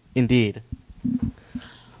 Indeed.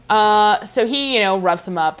 So he, roughs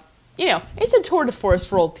him up. It's a tour de force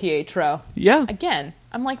for old Pietro. Yeah. Again,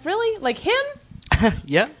 I'm like, really? Like him?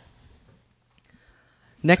 Yeah.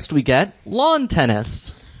 Next we get lawn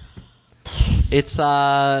tennis. It's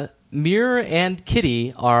Muir and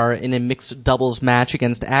Kitty are in a mixed doubles match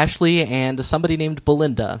against Ashley and somebody named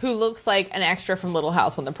Belinda. Who looks like an extra from Little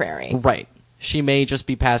House on the Prairie. Right. She may just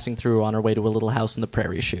be passing through on her way to a Little House on the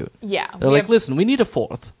Prairie shoot. Yeah. They're like, listen, we need a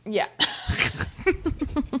fourth. Yeah.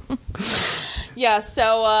 Yeah,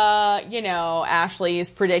 so, Ashley is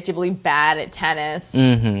predictably bad at tennis.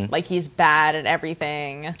 Mm-hmm. Like, he's bad at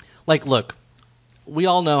everything. Like, look, we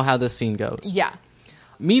all know how this scene goes. Yeah.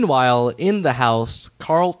 Meanwhile, in the house,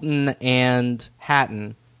 Carlton and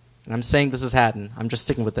Hatton, and I'm saying this is Hatton, I'm just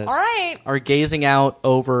sticking with this. All right. Are gazing out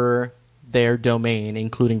over their domain,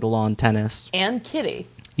 including the lawn tennis. And Kitty.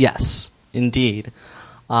 Yes, indeed.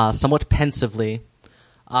 Somewhat pensively.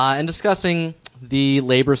 And discussing the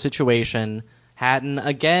labor situation, Hatton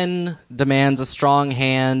again demands a strong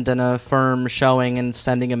hand and a firm showing and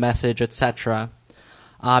sending a message, etc.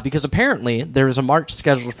 Because apparently there is a march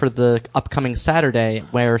scheduled for the upcoming Saturday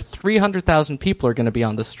where 300,000 people are going to be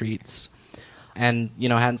on the streets. And,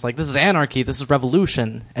 Hatton's like, this is anarchy, this is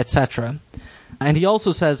revolution, etc. And he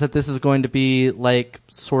also says that this is going to be like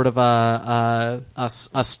sort of a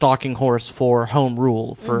stalking horse for home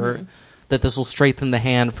rule, that this will strengthen the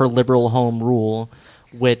hand for liberal home rule,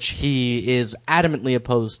 which he is adamantly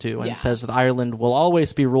opposed to and says that Ireland will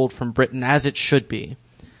always be ruled from Britain as it should be.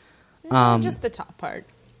 Just the top part.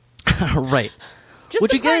 Right. Just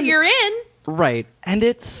the part you're in. Right. And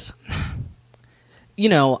it's...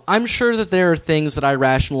 I'm sure that there are things that I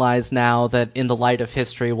rationalize now that in the light of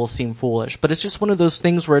history will seem foolish, but it's just one of those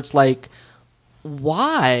things where it's like,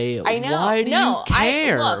 why? I know. Why do you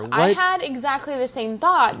care? I had exactly the same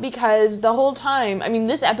thought because the whole time, I mean,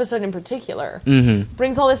 this episode in particular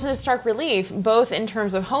brings all this into stark relief, both in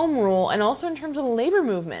terms of home rule and also in terms of the labor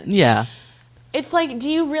movement. Yeah. It's like, do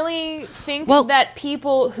you really think that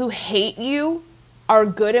people who hate you are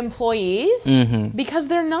good employees? Because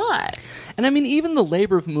they're not. And I mean, even the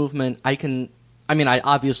labor movement, I'm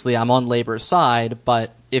on labor's side,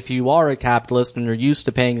 but if you are a capitalist and you're used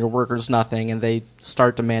to paying your workers nothing and they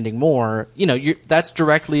start demanding more, that's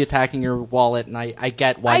directly attacking your wallet, and I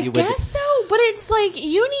get why you would... I guess so, but it's like,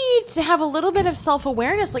 you need to have a little bit of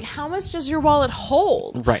self-awareness. Like, how much does your wallet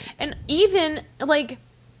hold? Right. And even, like,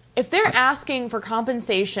 if they're asking for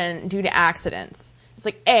compensation due to accidents, it's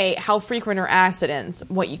like, A, how frequent are accidents?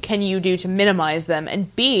 Can you do to minimize them?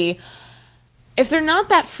 And B, if they're not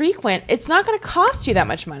that frequent, it's not going to cost you that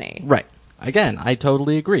much money. Right. Again, I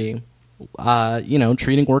totally agree.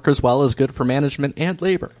 Treating workers well is good for management and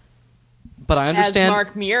labor. But I understand... As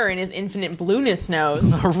Mark Muir in his infinite blueness knows.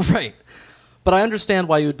 Right. But I understand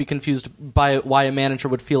why you would be confused by why a manager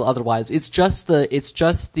would feel otherwise. It's just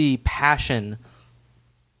the passion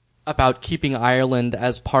about keeping Ireland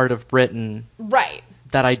as part of Britain. Right.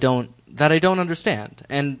 That I don't understand.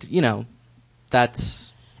 And,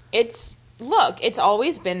 that's... Look, it's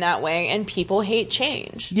always been that way, and people hate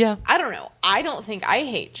change. Yeah. I don't know. I don't think I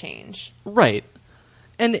hate change. Right.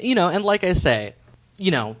 And, and like I say,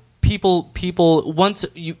 people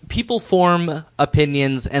form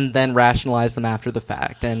opinions and then rationalize them after the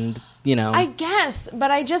fact. And, I guess, but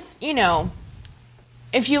I just,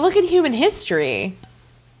 if you look at human history,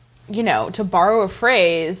 to borrow a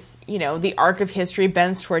phrase, the arc of history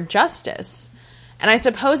bends toward justice. And I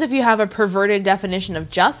suppose if you have a perverted definition of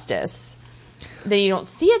justice, then you don't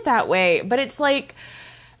see it that way. But it's like,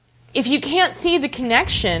 if you can't see the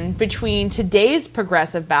connection between today's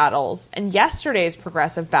progressive battles and yesterday's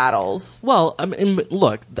progressive battles... Well,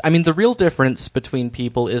 look, the real difference between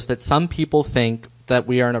people is that some people think that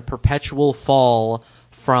we are in a perpetual fall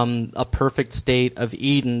from a perfect state of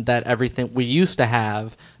Eden that everything we used to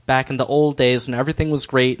have back in the old days when everything was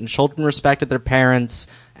great and children respected their parents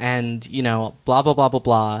and, blah, blah, blah, blah,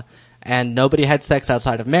 blah. And nobody had sex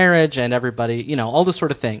outside of marriage, and everybody, all this sort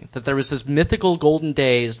of thing. That there was this mythical golden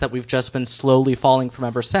days that we've just been slowly falling from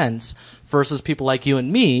ever since, versus people like you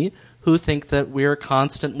and me, who think that we're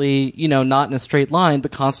constantly, not in a straight line,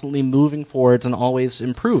 but constantly moving forwards and always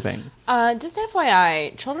improving. Just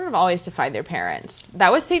FYI, children have always defied their parents.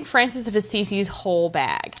 That was St. Francis of Assisi's whole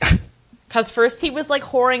bag. Because first he was,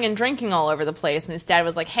 whoring and drinking all over the place, and his dad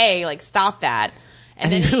was like, hey, stop that.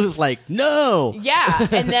 And then he was like, no! Yeah,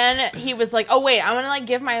 and then he was like, oh, wait, I'm going to,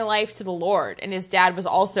 give my life to the Lord. And his dad was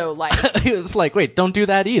also like... He was like, wait, don't do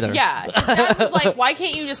that either. Yeah, his dad was like, why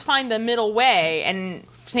can't you just find the middle way? And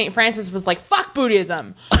St. Francis was like, fuck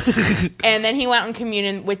Buddhism! And then he went on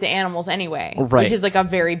communion with the animals anyway. Right. Which is, a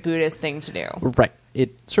very Buddhist thing to do. Right.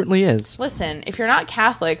 It certainly is. Listen, if you're not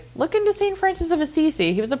Catholic, look into St. Francis of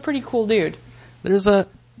Assisi. He was a pretty cool dude. There's an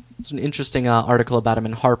interesting article about him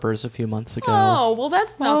in Harper's a few months ago. Oh, well,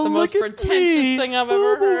 that's not the most pretentious thing I've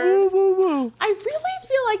ever heard. I really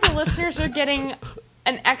feel like the listeners are getting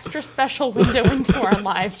an extra special window into our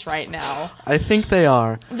lives right now. I think they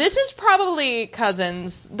are. This is probably,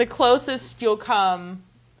 cousins, the closest you'll come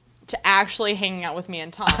to actually hanging out with me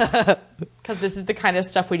and Tom. Because this is the kind of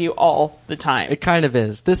stuff we do all the time. It kind of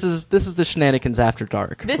is. This is the Shenanigans After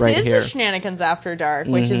Dark. This right is here. the Shenanigans After Dark,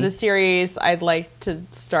 which is a series I'd like to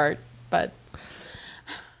start, but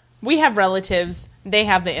we have relatives. They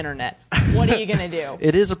have the internet. What are you going to do?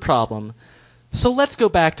 It is a problem. So let's go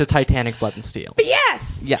back to Titanic Blood and Steel. But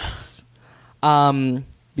yes! Yes.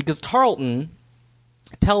 Because Tarleton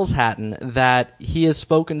tells Hatton that he has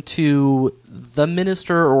spoken to the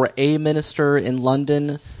minister or a minister in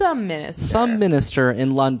London. Some minister. Some minister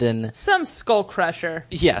in London. Some skull crusher.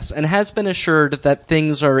 Yes, and has been assured that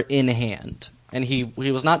things are in hand. And he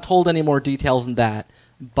was not told any more details than that,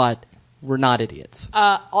 but we're not idiots.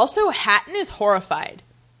 Also, Hatton is horrified.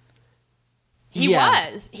 He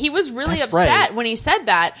was really That's upset right. when he said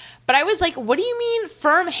that. But I was like, what do you mean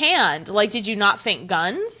firm hand? Did you not think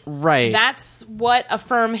guns? Right. That's what a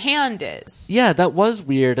firm hand is. Yeah, that was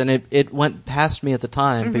weird, and it went past me at the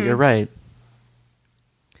time, but you're right.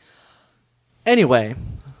 Anyway,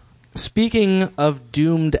 speaking of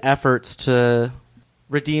doomed efforts to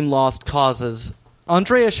redeem lost causes,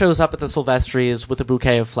 Andrea shows up at the Silvestris with a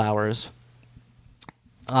bouquet of flowers.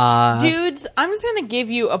 Dudes, I'm just going to give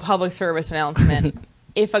you a public service announcement.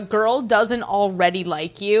 If a girl doesn't already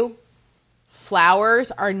like you,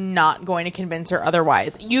 flowers are not going to convince her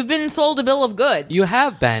otherwise. You've been sold a bill of goods. You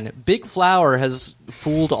have been. Big Flower has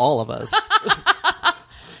fooled all of us.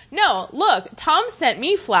 No, look, Tom sent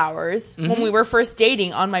me flowers when we were first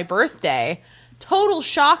dating on my birthday. Total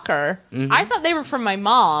shocker. I thought they were from my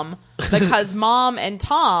mom because Mom and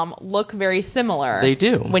Tom look very similar. They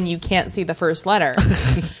do. When you can't see the first letter.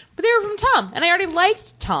 But they were from Tom, and I already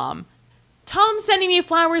liked Tom. Tom sending me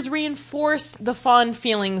flowers reinforced the fond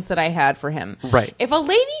feelings that I had for him. Right. If a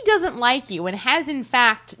lady doesn't like you and has, in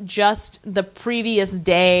fact, just the previous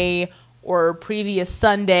day or previous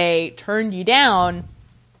Sunday turned you down,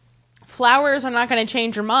 flowers are not going to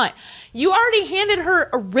change your mind. You already handed her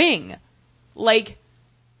a ring. Like,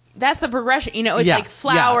 that's the progression. You know, it's like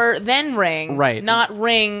flower, then ring. Right. Not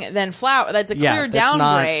ring, then flower. That's a clear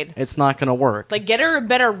downgrade. It's not going to work. Like, get her a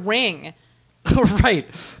better ring. Right.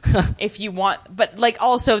 If you want. But, like,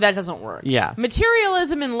 also, that doesn't work. Yeah.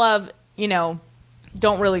 Materialism and love, you know,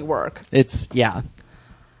 don't really work.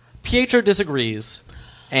 Pietro disagrees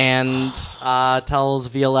and tells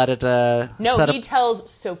Violetta to he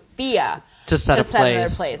tells Sophia to set a another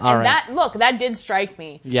place. place. All and right. that did strike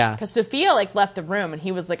me. Yeah. Because Sophia, like, left the room, and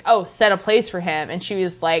he was like, oh, set a place for him. And she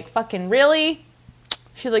was like, fucking really?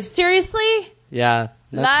 She was like, seriously? Yeah.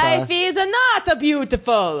 Life is not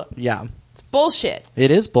beautiful. Yeah. It's bullshit. It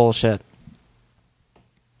is bullshit.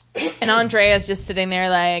 And Andrea's just sitting there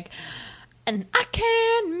like, and I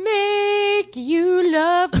can't make you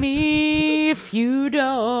love me if you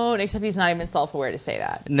don't. Except he's not even self-aware to say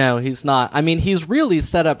that. No, he's not. I mean, he's really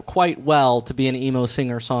set up quite well to be an emo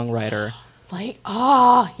singer-songwriter. Like,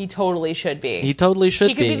 he totally should be. He totally should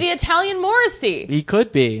be. He could be the Italian Morrissey. He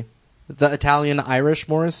could be. The Italian-Irish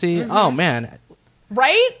Morrissey. Mm-hmm. Oh, man.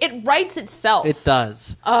 Right? It writes itself. It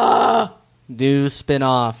does. New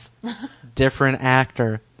spin-off. Different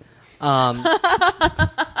actor.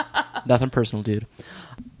 Nothing personal, dude.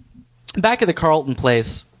 Back at the Carlton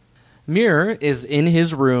place, Muir is in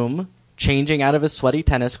his room, changing out of his sweaty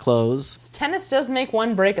tennis clothes. Tennis does make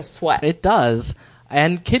one break a sweat. It does.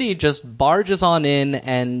 And Kitty just barges on in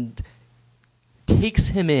and takes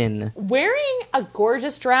him in. Wearing a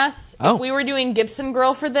gorgeous dress. Oh. If we were doing Gibson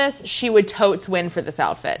Girl for this, she would totes win for this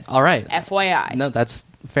outfit. All right. FYI. No, that's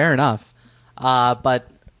fair enough. But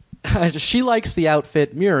she likes the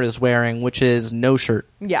outfit Muir is wearing, which is no shirt.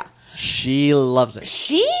 Yeah. She loves it.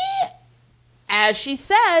 She, as she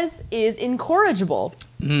says, is incorrigible.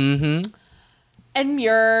 Mm-hmm. And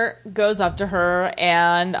Muir goes up to her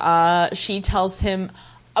and she tells him,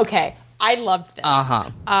 okay, I loved this.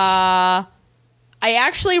 Uh-huh. I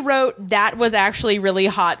actually wrote, that was actually really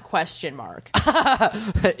hot, question mark.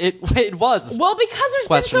 It was. Well, because there's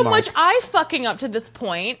question been so mark. much eye fucking up to this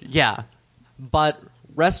point. Yeah. But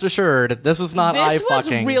rest assured, this was not eye fucking. This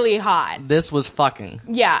was really hot. This was fucking.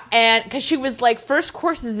 Yeah, and because she was like, first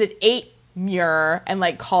course is at 8, Muir, and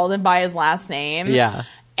like called him by his last name. Yeah.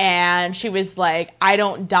 And she was like, I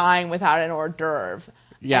don't dine without an hors d'oeuvre.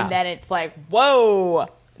 Yeah. And then it's like, whoa.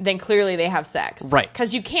 Then clearly they have sex. Right.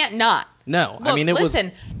 Because you can't not. No. Look, I mean,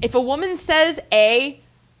 listen, if a woman says A,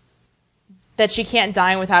 that she can't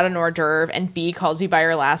dine without an hors d'oeuvre, and B, calls you by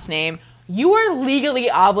your last name, you are legally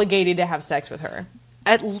obligated to have sex with her.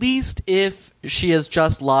 At least if she has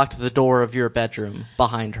just locked the door of your bedroom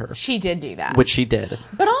behind her. She did do that. Which she did.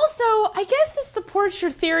 But also, I guess this supports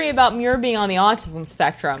your theory about Muir being on the autism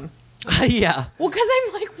spectrum. Yeah. Well, because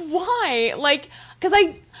I'm like, why? Like, because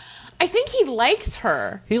I think he likes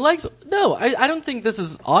her. He likes... No, I don't think this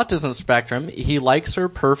is autism spectrum. He likes her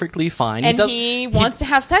perfectly fine. And he wants to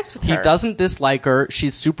have sex with her. He doesn't dislike her.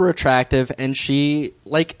 She's super attractive, and she,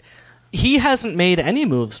 like... He hasn't made any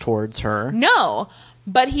moves towards her. No,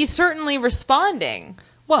 but he's certainly responding.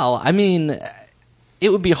 Well, I mean,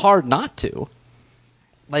 it would be hard not to.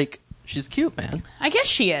 Like, she's cute, man. I guess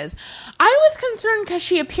she is. I was concerned because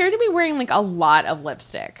she appeared to be wearing, like, a lot of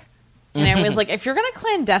lipstick. And I was like, if you're going to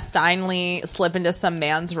clandestinely slip into some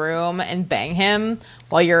man's room and bang him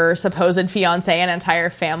while your supposed fiancé and entire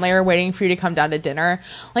family are waiting for you to come down to dinner,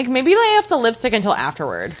 like, maybe lay off the lipstick until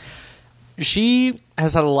afterward. She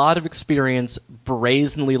has had a lot of experience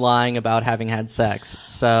brazenly lying about having had sex,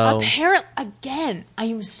 so... Apparently, again, I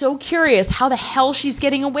am so curious how the hell she's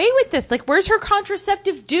getting away with this. Like, where's her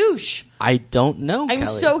contraceptive douche? I don't know, I'm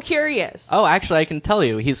Kelly. so curious. Oh, actually, I can tell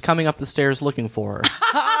you. He's coming up the stairs looking for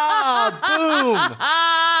her. Boom!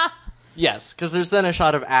 Yes, because there's then a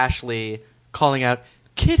shot of Ashley calling out,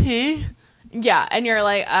 Kitty! Yeah, and you're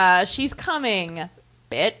like, she's coming,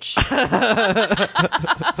 bitch.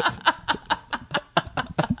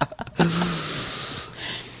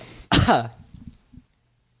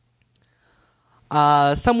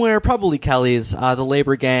 Somewhere, probably Kelly's, the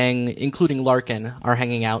labor gang, including Larkin, are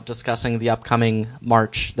hanging out discussing the upcoming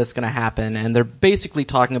march that's going to happen. And they're basically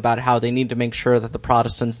talking about how they need to make sure that the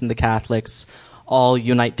Protestants and the Catholics all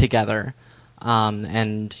unite together.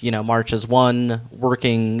 And, march as one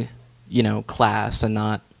working, class and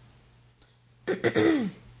not...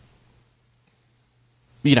 and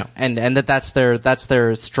that's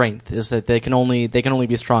their strength, is that they can only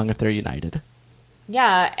be strong if they're united.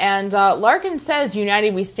 Yeah, and Larkin says,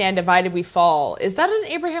 "United we stand, divided we fall." Is that an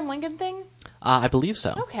Abraham Lincoln thing? I believe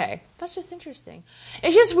so. Okay, that's just interesting.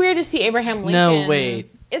 It's just weird to see Abraham Lincoln. No, wait.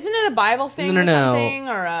 Isn't it a Bible thing or something?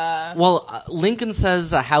 Or Well, Lincoln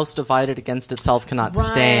says a house divided against itself cannot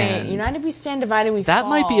stand. United we stand, divided we fall. That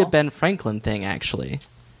might be a Ben Franklin thing, actually.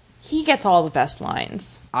 He gets all the best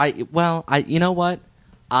lines. You know what?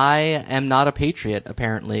 I am not a patriot,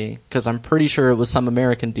 apparently, because I'm pretty sure it was some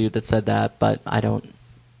American dude that said that, but I don't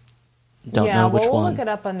know which one. We'll look it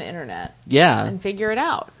up on the internet. Yeah. And figure it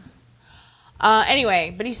out.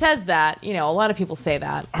 Anyway, but he says that, a lot of people say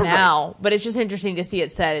that now, right. But it's just interesting to see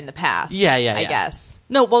it said in the past. Yeah. I guess.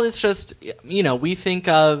 No, well, it's just, we think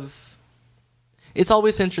of... It's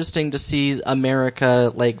always interesting to see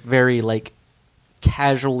America, very,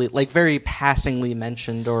 casually, very passingly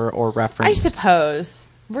mentioned or referenced. I suppose.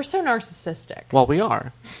 We're so narcissistic. Well, we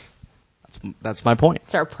are. That's my point.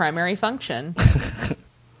 It's our primary function.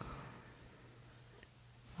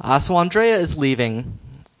 So Andrea is leaving,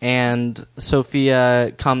 and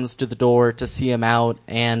Sophia comes to the door to see him out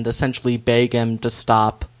and essentially beg him to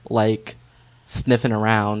stop, sniffing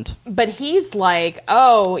around. But he's like,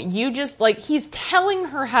 oh, you just, he's telling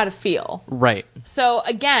her how to feel. Right. So,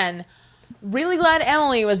 again, really glad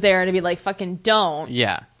Emily was there to be like, fucking don't.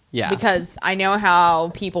 Yeah. Because I know how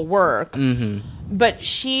people work. Mm-hmm. But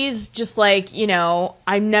she's just like,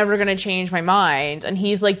 I'm never going to change my mind. And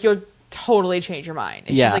he's like, you'll totally change your mind.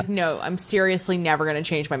 And she's like, no, I'm seriously never going to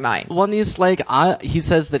change my mind. Well, and he's like, he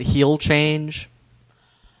says that he'll change.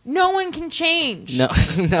 No one can change. No.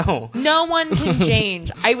 No one can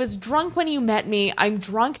change. I was drunk when you met me. I'm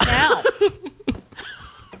drunk now.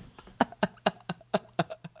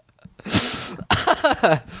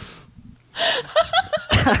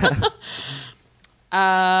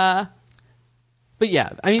 But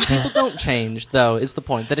yeah, I mean, people don't change, though, is the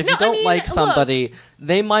point. That if you don't like somebody,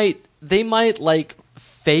 look, they might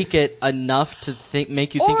fake it enough to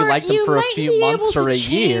make you think you like them for a few months or a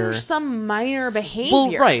year. Some minor behavior.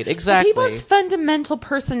 Well, right, exactly. But people's fundamental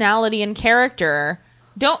personality and character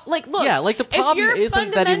don't look. Yeah, the problem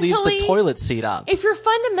isn't that he leaves the toilet seat up. If you're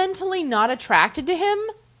fundamentally not attracted to him,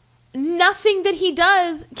 nothing that he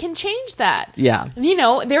does can change that. Yeah.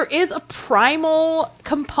 There is a primal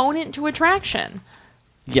component to attraction.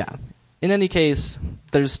 Yeah. In any case,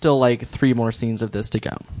 there's still 3 more scenes of this to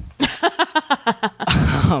go.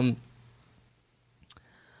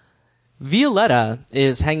 Violetta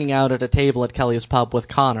is hanging out at a table at Kelly's pub with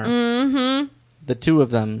Connor. Mm-hmm. The two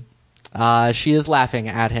of them. She is laughing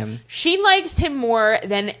at him. She likes him more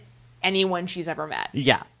than anyone she's ever met.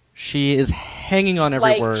 Yeah. She is hanging on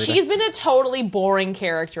every word. She's been a totally boring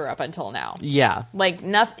character up until now. Yeah.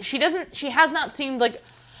 Nothing. She has not seemed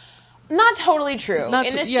not totally true. In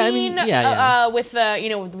the scene with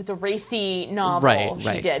the with the racy novel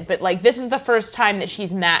she did, but this is the first time that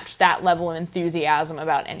she's matched that level of enthusiasm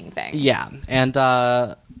about anything. Yeah. And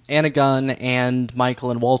Anna Gunn and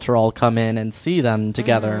Michael and Walter all come in and see them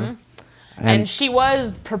together. Mm-hmm. And she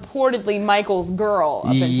was purportedly Michael's girl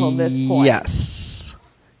up until this point. Yes.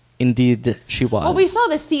 Indeed, she was. Well, we saw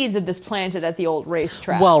the seeds of this planted at the old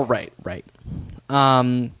racetrack. Well, right.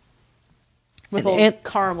 With old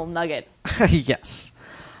Caramel Nugget. Yes.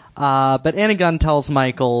 But Anna Gunn tells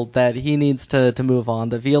Michael that he needs to move on,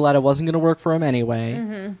 that Violetta wasn't going to work for him anyway,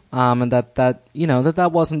 mm-hmm. And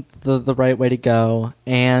that wasn't the right way to go.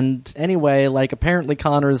 And anyway, apparently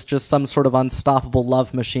Connor is just some sort of unstoppable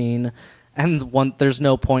love machine, and there's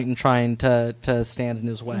no point in trying to stand in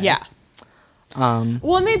his way. Yeah.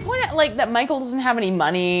 Well, it made point out that Michael doesn't have any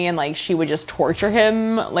money, and she would just torture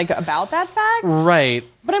him about that fact. Right.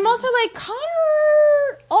 But I'm also Connor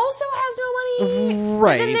also has no money.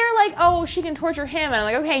 Right. And then they're oh, she can torture him, and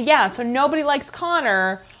I'm okay, yeah. So nobody likes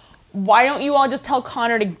Connor. Why don't you all just tell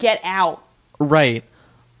Connor to get out? Right.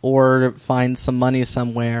 Or find some money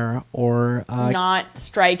somewhere, or not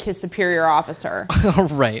strike his superior officer.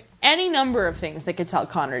 Right. Any number of things they could tell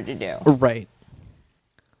Connor to do. Right.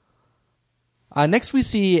 Next we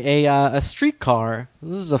see a streetcar.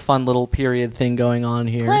 This is a fun little period thing going on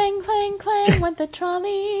here. Clang, clang, clang went the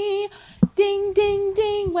trolley. Ding, ding,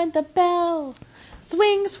 ding went the bell.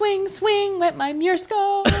 Swing, swing, swing, went my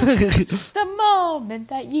Muirsko. The moment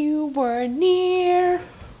that you were near.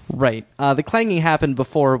 Right. The clanging happened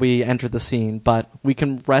before we entered the scene, but we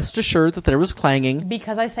can rest assured that there was clanging.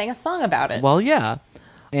 Because I sang a song about it. Well, yeah.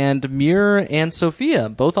 And Muir and Sophia,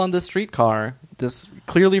 both on this streetcar, this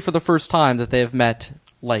clearly for the first time that they have met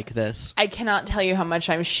like this. I cannot tell you how much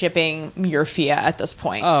I'm shipping Muirfia at this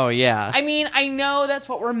point. Oh, yeah. I mean, I know that's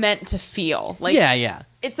what we're meant to feel. Like, yeah.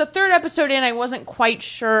 It's the third episode in. I wasn't quite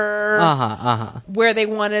sure where they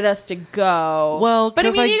wanted us to go. Well, but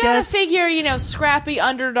I mean, you gotta guess figure, scrappy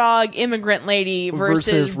underdog immigrant lady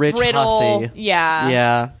versus rich brittle. hussy. Yeah.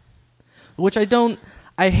 Yeah. Which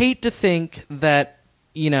I hate to think that,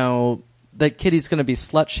 that Kitty's going to be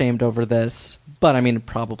slut-shamed over this. But, I mean,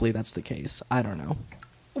 probably that's the case. I don't know.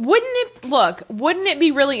 Wouldn't it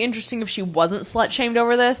be really interesting if she wasn't slut-shamed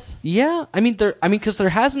over this? Yeah. Because there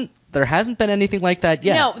hasn't been anything like that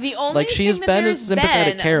yet. No, the only she thing has that been a there's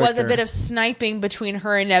sympathetic been character. was a bit of sniping between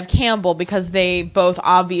her and Nev Campbell because they both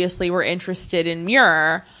obviously were interested in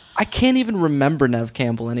Muir. I can't even remember Nev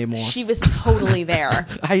Campbell anymore. She was totally there.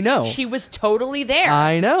 I know. She was totally there.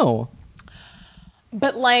 I know.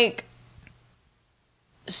 But,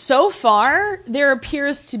 so far, there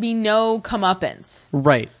appears to be no comeuppance.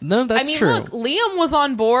 Right. No, that's true. Look, Liam was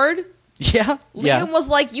on board. Yeah. Liam was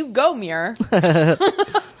like, you go, Muir. It's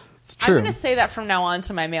true. I'm going to say that from now on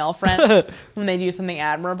to my male friends when they do something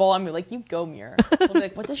admirable. I'm going to be like, you go, Muir. They'll be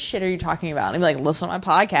like, what the shit are you talking about? And I'm like, listen to my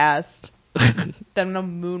podcast. Then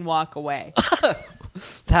I'm going to moonwalk away.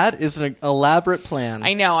 That is an elaborate plan.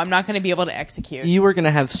 I know. I'm not going to be able to execute. You are going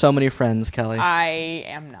to have so many friends, Kelly. I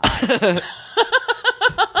am not.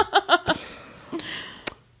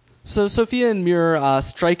 So Sophia and Muir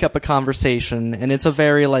strike up a conversation, and it's a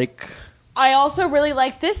very, I also really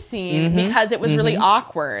liked this scene because it was really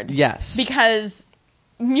awkward. Yes. Because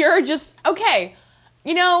Muir just... Okay.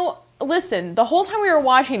 Listen, the whole time we were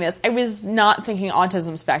watching this, I was not thinking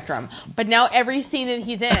autism spectrum. But now every scene that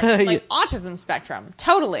he's in, autism spectrum.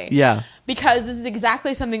 Totally. Yeah. Because this is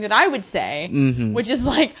exactly something that I would say, which is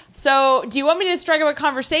so do you want me to strike up a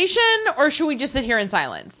conversation or should we just sit here in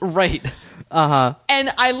silence? Right. Uh-huh. And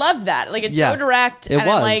I love that. It's so direct. It and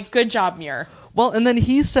was. I'm like, good job, Muir. Well, and then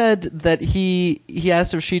he said that he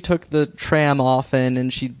asked if she took the tram often,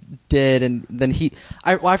 and she did, and then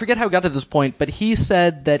I forget how it got to this point, but he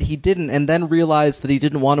said that he didn't, and then realized that he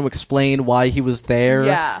didn't want to explain why he was there.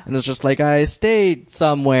 Yeah. And it was just I stayed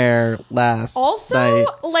somewhere last also,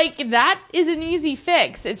 night. that is an easy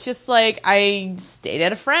fix. It's just I stayed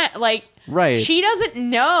at a friend. Right. She doesn't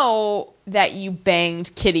know that you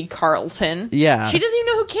banged Kitty Carlton. Yeah. She doesn't even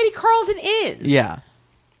know who Kitty Carlton is. Yeah.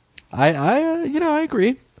 I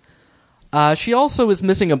agree. She also is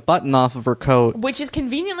missing a button off of her coat. Which is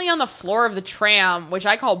conveniently on the floor of the tram, which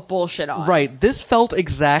I call bullshit on. Right. This felt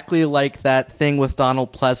exactly like that thing with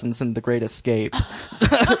Donald Pleasance in The Great Escape.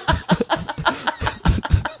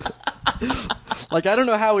 I don't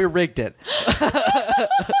know how he rigged it.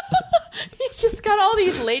 He's just got all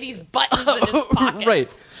these ladies' buttons in his pockets.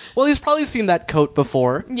 Right. Well, he's probably seen that coat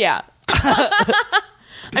before. Yeah.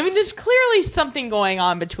 There's clearly something going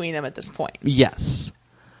on between them at this point. Yes.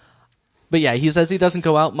 But yeah, he says he doesn't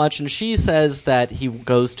go out much, and she says that he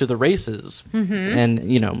goes to the races.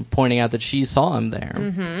 And, pointing out that she saw him there.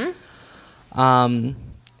 In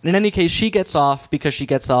any case, she gets off because she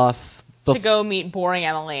gets off... to go meet boring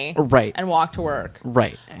Emily. Right. And walk to work.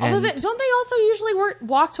 Right. Although don't they also usually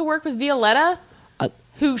walk to work with Violetta?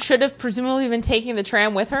 Who should have presumably been taking the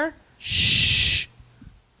tram with her? Shh.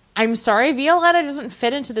 I'm sorry, Violetta doesn't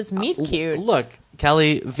fit into this meet cute. Look,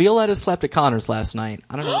 Kelly, Violetta slept at Connor's last night.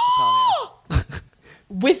 I don't know what to tell you.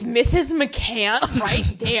 With Mrs. McCann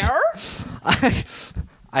right there?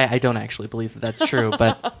 I don't actually believe that that's true,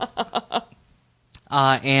 but...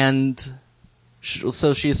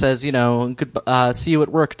 So she says, good, see you at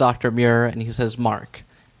work, Dr. Muir. And he says, Mark.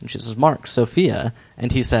 And she says, Mark, Sophia.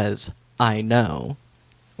 And he says, I know.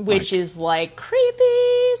 Which is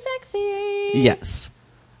creepy, sexy. Yes.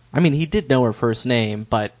 He did know her first name,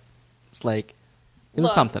 but it's it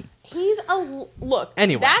was something. He's look.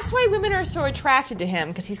 Anyway. That's why women are so attracted to him,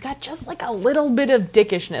 because he's got just a little bit of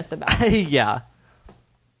dickishness about him. Yeah.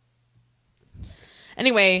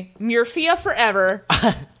 Anyway, Muirfia forever.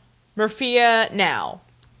 Muirfia now.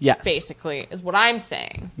 Yes. Basically, is what I'm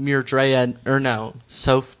saying. Muirdrea, or no,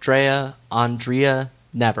 Sophdrea, Andrea,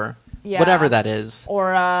 never. Yeah. Whatever that is.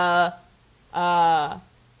 Or,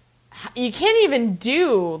 you can't even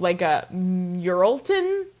do, a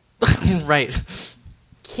Muralton? Right.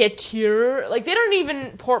 Kitur. They don't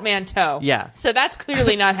even portmanteau. Yeah. So that's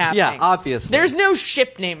clearly not happening. Yeah, obviously. There's no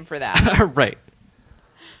ship name for that. Right.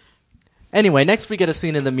 Anyway, next we get a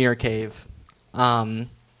scene in the Mirror Cave.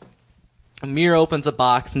 Mir opens a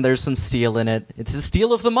box and there's some steel in it. It's his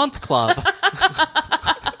Steel of the Month Club.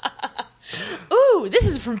 Ooh, this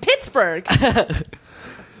is from Pittsburgh.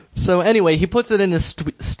 So anyway, he puts it in his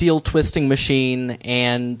steel twisting machine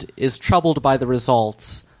and is troubled by the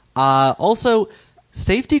results. Also,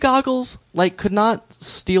 safety goggles, could not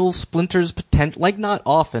steel splinters not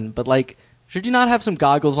often, but should you not have some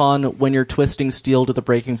goggles on when you're twisting steel to the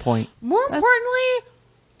breaking point? More importantly,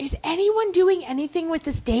 is anyone doing anything with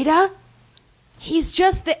this data? He's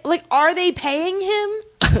just, are they paying him?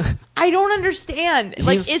 I don't understand.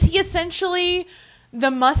 Is he essentially the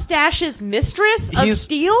mustache's mistress of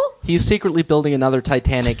steel? He's secretly building another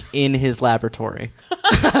Titanic in his laboratory.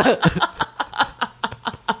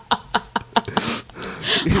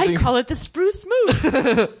 I call it the Spruce Moose.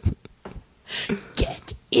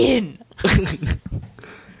 Get in.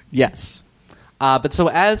 Yes. But so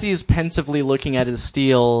as he's pensively looking at his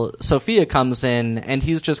steel, Sophia comes in, and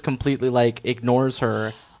he's just completely, ignores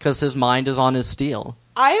her, because his mind is on his steel.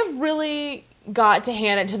 I have really got to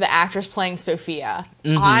hand it to the actress playing Sophia.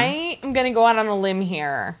 Mm-hmm. I am going to go out on a limb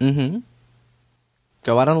here. Mm-hmm.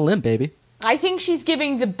 Go out on a limb, baby. I think she's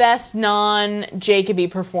giving the best non-Jacoby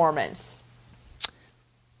performance.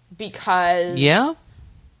 Because... Yeah?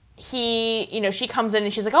 she comes in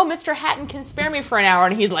and she's like, oh, Mr. Hatton can spare me for an hour.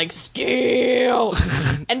 And he's like, steel.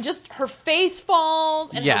 And just her face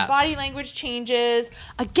falls and her body language changes.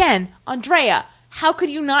 Again, Andrea, how could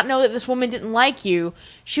you not know that this woman didn't like you?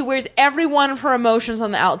 She wears every one of her emotions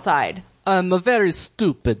on the outside. I'm a very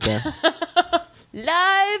stupid.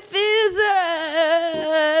 Life is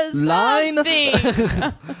a line. Something.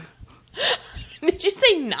 Did you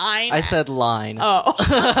say 9? I said line. Oh.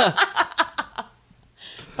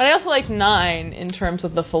 But I also liked 9 in terms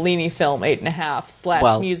of the Fellini film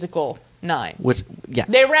 8.5 / musical 9. Which, yes.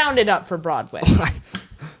 They rounded up for Broadway.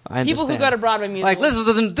 I People who go to Broadway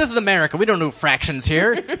musicals. This is America. We don't do fractions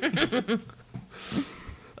here.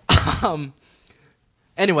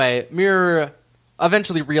 Anyway, Mir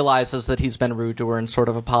eventually realizes that he's been rude to her and sort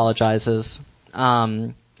of apologizes.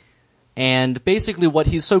 And basically what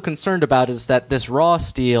he's so concerned about is that this raw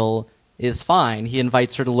steel is fine. He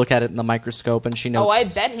invites her to look at it in the microscope, and she notes... Oh, I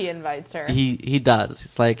bet he invites her. He does.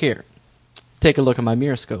 He's like, here, take a look at my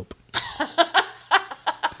mirroscope.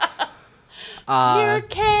 Mirror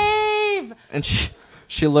cave! And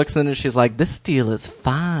she looks in and she's like, this steel is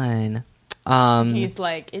fine. He's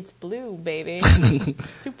like, it's blue, baby.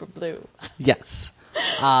 Super blue. Yes.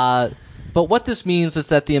 But what this means is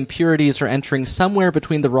that the impurities are entering somewhere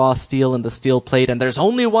between the raw steel and the steel plate, and there's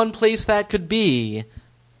only one place that could be...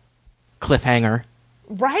 Cliffhanger.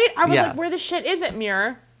 Right? I was like, where the shit is it,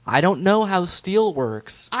 Mirror? I don't know how steel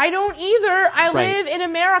works. I don't either. I live in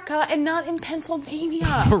America and not in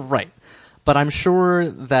Pennsylvania. Right. But I'm sure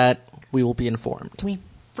that we will be informed. We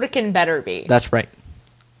frickin' better be. That's right.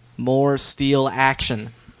 More steel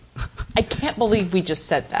action. I can't believe we just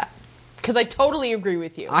said that. Because I totally agree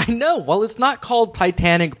with you. I know. Well, it's not called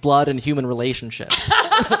Titanic Blood and Human Relationships.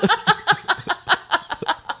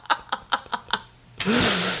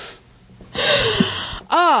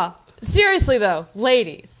 Seriously, though,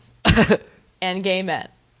 ladies and gay men,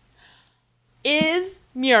 is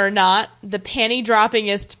Muir not the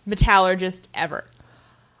panty-droppingest metallurgist ever?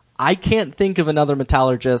 I can't think of another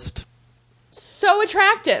metallurgist. So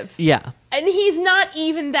attractive. Yeah. And he's not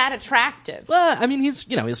even that attractive. Well, I mean, he's.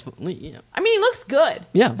 I mean, he looks good.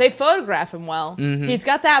 Yeah. They photograph him well. Mm-hmm. He's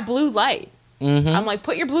got that blue light. Mm-hmm. I'm like,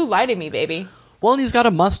 put your blue light in me, baby. Well, and he's got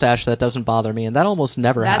a mustache that doesn't bother me, and that almost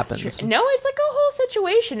never happens. True. No, it's like a whole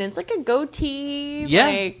situation. It's like a goatee,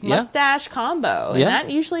 mustache combo, and that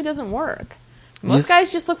usually doesn't work. Most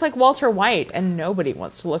guys just look like Walter White, and nobody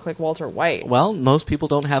wants to look like Walter White. Well, most people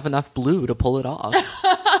don't have enough blue to pull it off.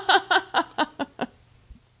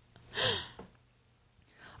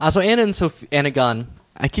 So Anna Gunn.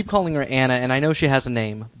 I keep calling her Anna, and I know she has a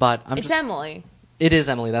name, but It's Emily. It is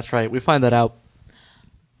Emily, that's right. We find that out.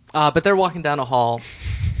 But they're walking down a hall,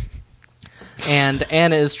 and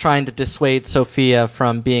Anna is trying to dissuade Sophia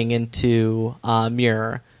from being into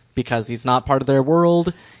Muir, because he's not part of their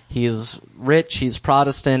world. He's rich, he's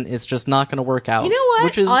Protestant, it's just not going to work out. You know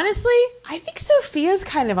what? Honestly, I think Sophia's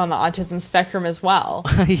kind of on the autism spectrum as well.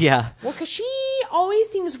 Yeah. Well, because she always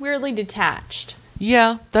seems weirdly detached.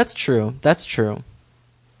 Yeah, that's true. That's true.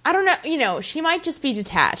 I don't know. You know, she might just be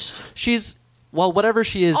detached. Well, whatever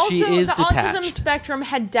she is, also, she is the detached. Autism spectrum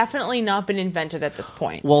had definitely not been invented at this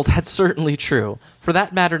point. Well, that's certainly true. For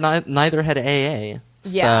that matter, neither had AA.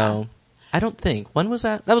 Yeah. So, I don't think. When was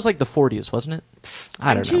that? That was like the 40s, wasn't it?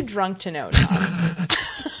 I don't know. I'm too drunk to know, Tom.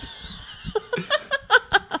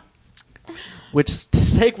 Which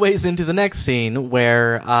segues into the next scene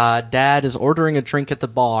where Dad is ordering a drink at the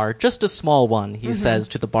bar, just a small one, he says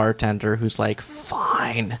to the bartender, who's like,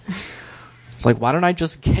 fine. It's like, why don't I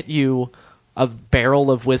just get you a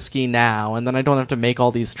barrel of whiskey now, and then I don't have to make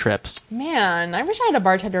all these trips. Man, I wish I had a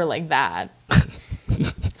bartender like that.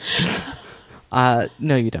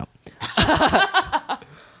 No, you don't.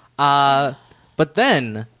 But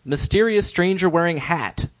then, mysterious stranger wearing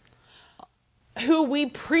hat. Who we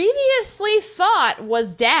previously thought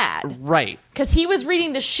was Dad. Right. Because he was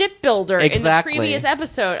reading The Shipbuilder Exactly. in the previous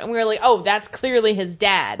episode, and we were like, oh, that's clearly his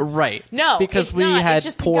dad. Right. No, because it's we not. had It's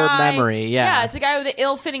just poor the guy, memory. Yeah, it's a guy with an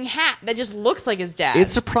ill-fitting hat that just looks like his dad.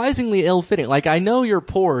 It's surprisingly ill-fitting. Like, I know you're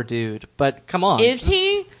poor, dude, but come on. Is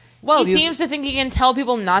he? Well, he seems to think he can tell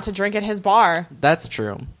people not to drink at his bar. That's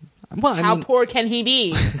true. Well, How poor can he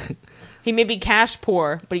be? He may be cash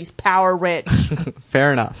poor, but he's power rich.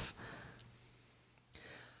 Fair enough.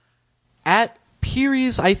 At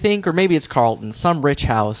Peary's, I think, or maybe it's Carlton, some rich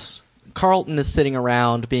house, Carlton is sitting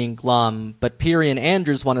around being glum, but Peary and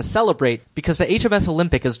Andrews want to celebrate because the HMS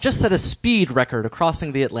Olympic has just set a speed record of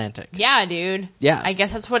crossing the Atlantic. Yeah, dude. Yeah. I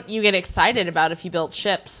guess that's what you get excited about if you build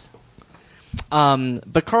ships.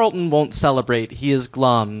 But Carlton won't celebrate. He is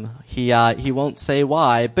glum. He won't say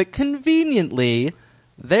why, but conveniently,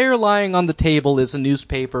 there lying on the table is a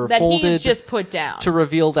newspaper that folded he's just put down to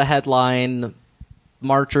reveal the headline,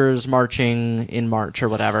 Marchers Marching in March or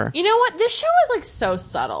whatever. You know what? This show is like so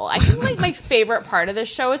subtle. I think like my favorite part of this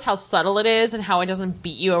show is how subtle it is and how it doesn't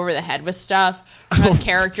beat you over the head with stuff. How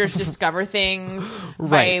characters discover things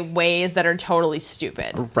by ways that are totally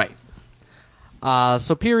stupid. Right.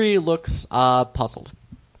 So Peary looks puzzled.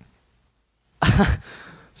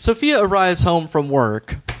 Sophia arrives home from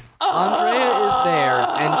work. Andrea is there,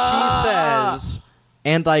 and she says,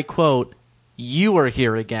 and I quote, "You are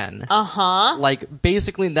here again." Uh-huh. Like,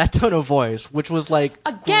 basically in that tone of voice, which was like,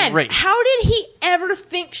 again, great. How did he ever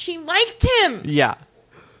think she liked him? Yeah.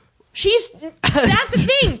 That's the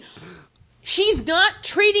thing. She's not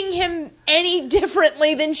treating him any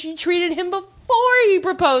differently than she treated him before he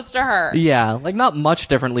proposed to her. Yeah, like not much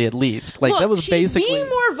differently at least. Like, look, that was basically... she's being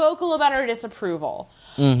more vocal about her disapproval.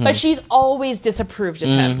 But she's always disapproved of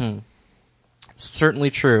him.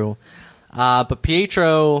 Certainly true. But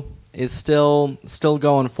Pietro is still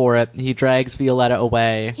going for it. He drags Violetta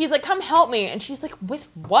away. He's like, come help me. And she's like, with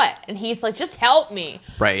what? And he's like, just help me.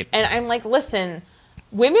 Right. And I'm like, listen,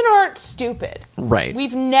 women aren't stupid. Right.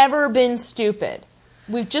 We've never been stupid.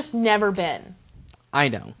 We've just never been. I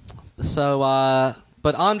know. So,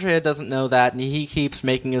 but Andrea doesn't know that, and he keeps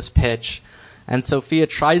making his pitch. And Sophia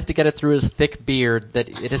tries to get it through his thick beard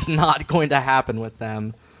that it is not going to happen with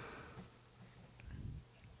them.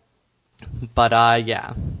 But,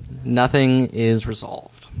 yeah. Nothing is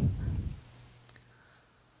resolved.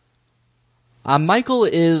 Michael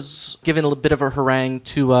is giving a bit of a harangue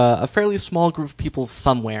to a fairly small group of people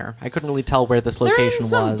somewhere. I couldn't really tell where this location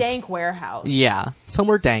was. They're in some dank warehouse. Yeah,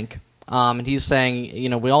 somewhere dank. And he's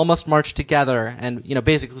saying, we all must march together, and,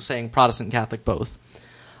 basically saying Protestant and Catholic both.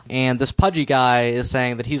 And this pudgy guy is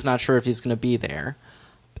saying that he's not sure if he's going to be there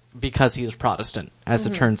because he is Protestant, as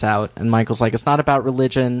it turns out. And Michael's like, it's not about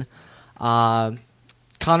religion.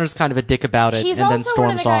 Connor's kind of a dick about it, and then storms off. He's also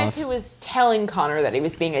one of the guys who was telling Connor that he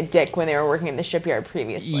was being a dick when they were working in the shipyard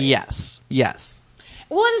previously. Yes.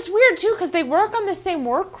 Well, and it's weird, too, because they work on the same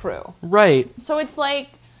work crew. Right. So it's like,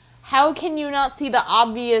 how can you not see the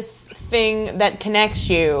obvious thing that connects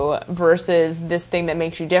you versus this thing that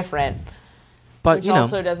makes you different? But, which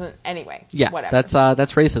also doesn't... Anyway, whatever. That's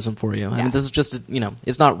racism for you. Yeah. I mean, this is just,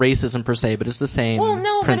 it's not racism per se, but it's the same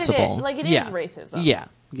principle. But it is racism. Yeah.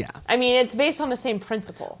 I mean, it's based on the same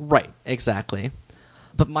principle. Right, exactly.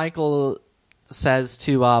 But Michael says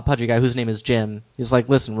to pudgy guy, whose name is Jim, he's like,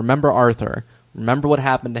 listen, remember Arthur. Remember what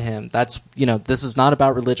happened to him. That's, this is not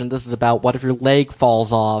about religion. This is about what if your leg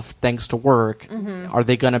falls off thanks to work. Are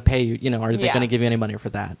they going to pay you? Are they going to give you any money for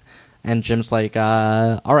that? And Jim's like,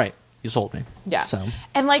 all right. You sold me. Yeah. So.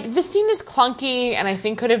 And, this scene is clunky and I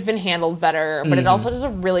think could have been handled better, but it also does a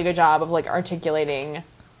really good job of, articulating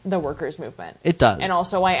the workers' movement. It does. And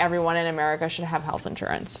also why everyone in America should have health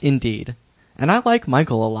insurance. Indeed. And I like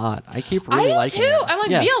Michael a lot. I keep really liking him. I do, too. I'm like,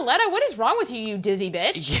 Violetta, what is wrong with you, you dizzy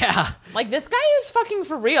bitch? Yeah. This guy is fucking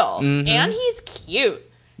for real. And he's cute.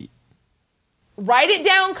 Write it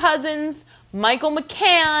down, cousins. Michael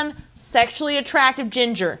McCann, sexually attractive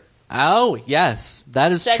ginger. Oh, yes.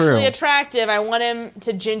 That is Sexually attractive. I want him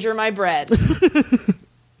to ginger my bread.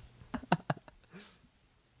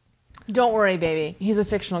 Don't worry, baby. He's a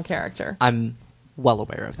fictional character. I'm well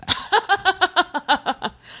aware of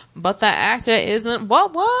that. But that actor isn't...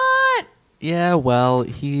 What? Yeah, well,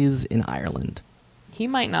 he's in Ireland. He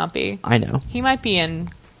might not be. I know. He might be in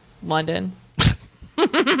London.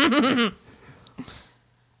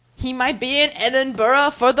 He might be in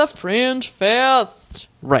Edinburgh for the Fringe Fest.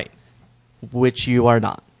 Right. Which you are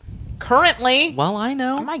not. Currently. Well, I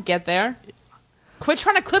know. I might get there. Quit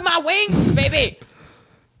trying to clip my wings, baby.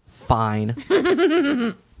 Fine.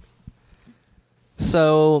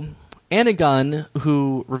 So, Anna Gunn,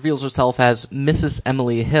 who reveals herself as Mrs.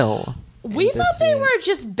 Emily Hill. We thought they were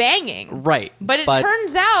just banging. Right. But it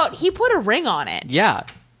turns out he put a ring on it. Yeah,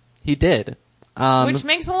 he did. Which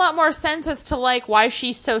makes a lot more sense as to, like, why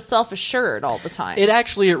she's so self-assured all the time.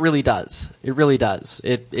 It really does. It really does.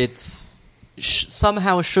 It's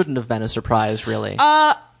somehow shouldn't have been a surprise, really.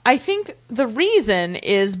 I think the reason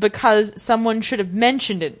is because someone should have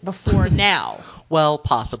mentioned it before now. Well,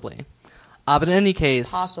 possibly. But in any case...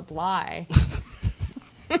 Possibly.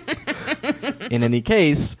 In any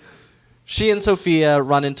case, she and Sophia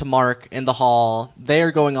run into Mark in the hall. They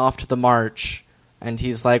are going off to the march. And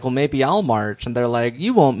he's like, well, maybe I'll march. And they're like,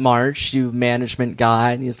 you won't march, you management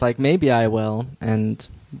guy. And he's like, maybe I will. And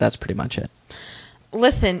that's pretty much it.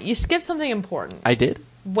 Listen, you skipped something important. I did?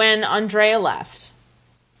 When Andrea left.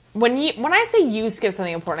 When I say you skipped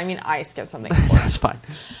something important, I mean I skipped something important. That's fine.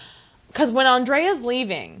 Because when Andrea's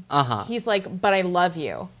leaving, he's like, but I love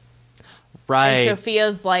you. Right. And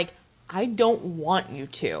Sophia's like, I don't want you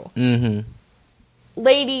to. Mm-hmm.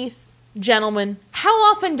 Ladies, gentlemen,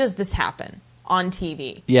 how often does this happen on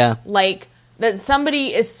TV? Yeah. Like, that somebody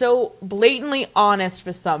is so blatantly honest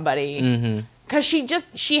with somebody. Because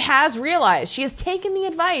she has realized, she has taken the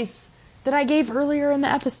advice that I gave earlier in the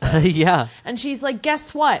episode. Yeah. And she's like,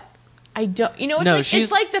 guess what? I don't, you know, it's, no, like,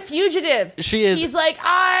 it's like The Fugitive. She is. He's like,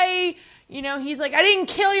 I didn't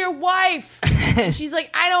kill your wife. She's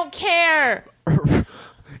like, I don't care.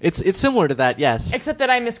 It's similar to that, yes. Except that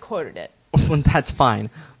I misquoted it. That's fine.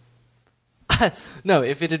 No,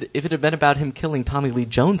 if it had been about him killing Tommy Lee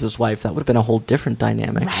Jones's wife, that would have been a whole different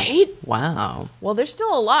dynamic. Right? Wow. Well, they're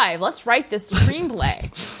still alive. Let's write this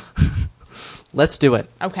screenplay. Let's do it.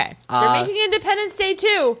 Okay. They're making Independence Day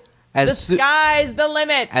 2. The sky's the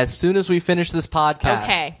limit. As soon as we finish this podcast.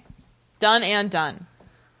 Okay. Done and done.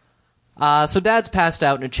 So Dad's passed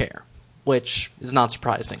out in a chair, which is not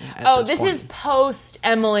surprising. This is post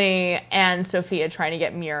Emily and Sophia trying to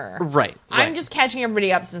get Muir. Right. I'm just catching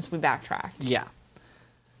everybody up since we backtracked. Yeah.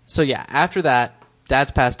 So yeah, after that,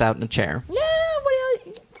 Dad's passed out in a chair.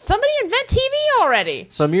 Yeah, somebody invent TV already.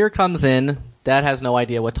 So Muir comes in. Dad has no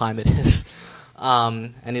idea what time it is.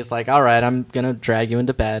 And he's like, all right, I'm going to drag you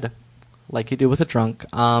into bed, like you do with a drunk.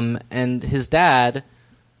 And his dad,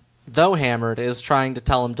 though hammered, is trying to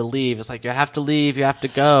tell him to leave. It's like, you have to leave, you have to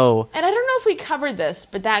go. And I don't know if we covered this,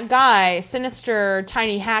 but that guy, sinister,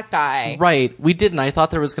 tiny hat guy. Right, we didn't. I thought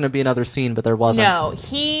there was going to be another scene, but there wasn't. No,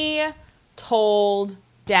 he told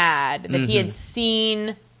Dad that he had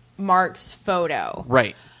seen Mark's photo.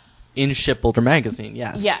 Right. In Shipbuilder magazine,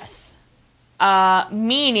 yes. Yes.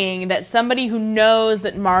 Meaning that somebody who knows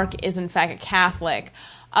that Mark is in fact a Catholic,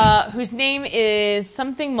 whose name is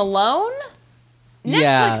something Malone?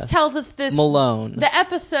 Netflix tells us this. Malone. The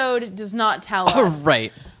episode does not tell us.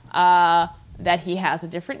 Right. That he has a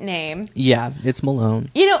different name. Yeah, it's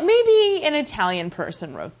Malone. You know, maybe an Italian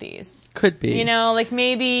person wrote these. Could be. You know, like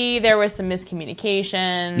maybe there was some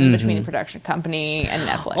miscommunication between the production company and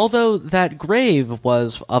Netflix. Although that grave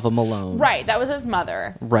was of a Malone. Right, that was his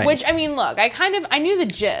mother. Right. Which, I mean, look, I knew the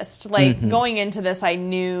gist. Like, going into this, I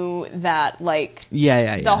knew that, like...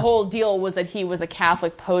 Yeah. The whole deal was that he was a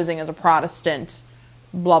Catholic posing as a Protestant,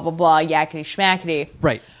 blah, blah, blah, yakety schmackety.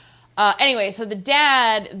 Right. Anyway, so the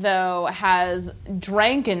dad, though, has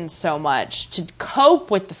dranken so much to cope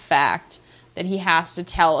with the fact that he has to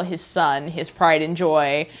tell his son, his pride and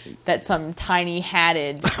joy, that some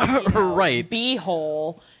tiny-hatted right.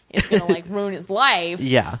 beehole is going to, like, ruin his life.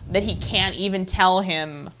 Yeah. That he can't even tell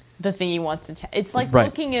him the thing he wants to tell. It's like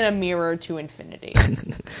looking in a mirror to infinity.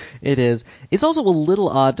 It is. It's also a little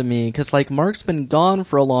odd to me, because, like, Mark's been gone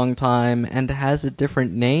for a long time and has a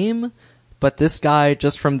different name. But this guy,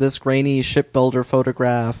 just from this grainy shipbuilder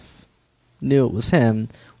photograph, knew it was him,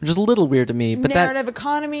 which is a little weird to me. But narrative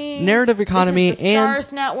economy, this is the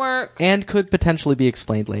Starz Network, and could potentially be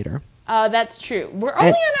explained later. That's true. We're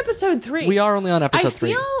only on episode 3. We are only on episode 3.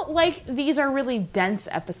 I feel like these are really dense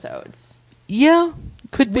episodes. Yeah,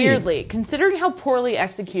 could be. Weirdly, considering how poorly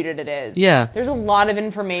executed it is. Yeah. There's a lot of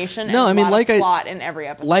information and of plot in every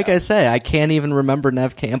episode. Like I say, I can't even remember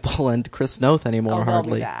Nev Campbell and Chris Noth anymore,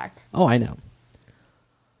 hardly. They'll be back. Oh, I know.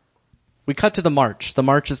 We cut to the march. The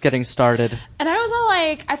march is getting started. And I was all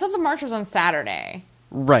like, I thought the march was on Saturday.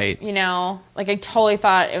 Right. You know? Like, I totally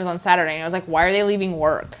thought it was on Saturday. And I was like, why are they leaving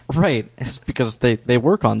work? Right. It's because they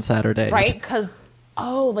work on Saturdays. Right? Because,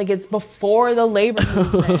 like, it's before the labor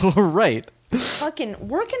movement. Right. Fucking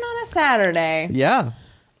working on a Saturday. Yeah.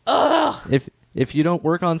 Ugh. If you don't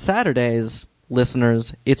work on Saturdays,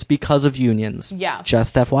 listeners, it's because of unions. Yeah.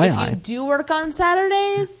 Just FYI. If you do work on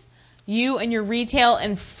Saturdays, you and your retail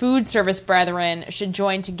and food service brethren should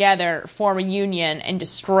join together, form a union, and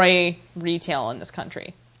destroy retail in this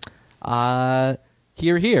country.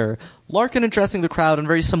 Hear, hear. Larkin addressing the crowd in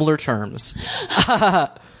very similar terms.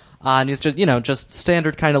 And he's just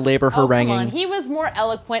standard kind of labor haranguing. Come on. He was more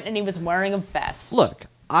eloquent and he was wearing a vest. Look,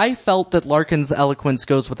 I felt that Larkin's eloquence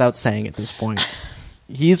goes without saying at this point.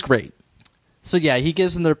 He's great. So yeah, he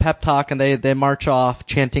gives them their pep talk and they march off,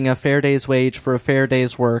 chanting a fair day's wage for a fair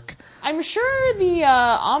day's work. I'm sure the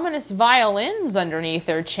ominous violins underneath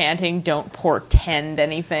their chanting don't portend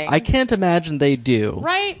anything. I can't imagine they do.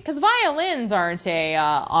 Right? Because violins aren't a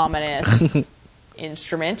ominous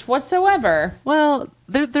instrument whatsoever. Well,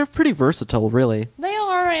 they're pretty versatile, really. They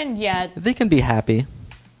are, and yet... They can be happy.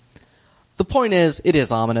 The point is, it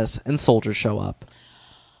is ominous, and soldiers show up.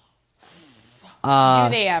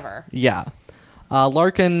 Do they ever? Yeah.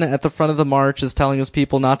 Larkin, at the front of the march, is telling his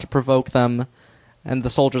people not to provoke them, and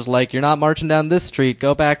the soldiers like, you're not marching down this street,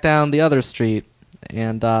 go back down the other street.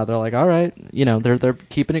 And they're like, all right. They're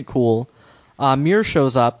keeping it cool. Muir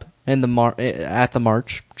shows up at the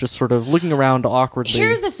march, just sort of looking around awkwardly.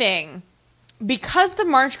 Here's the thing. Because the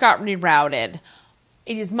march got rerouted,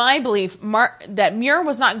 it is my belief that Muir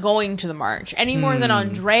was not going to the march any more than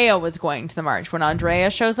Andrea was going to the march. When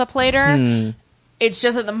Andrea shows up later, it's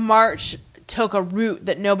just that the march took a route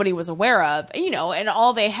that nobody was aware of, and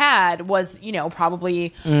all they had was,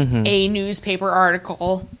 probably a newspaper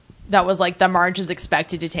article that was like, the march is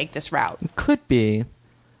expected to take this route. Could be.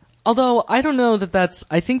 Although, I don't know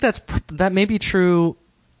I think that may be true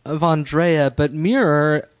of Andrea, but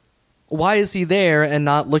Muir, why is he there and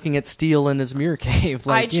not looking at Steele in his mirror cave?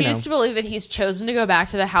 I choose to believe that he's chosen to go back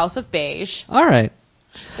to the House of Beige. All right.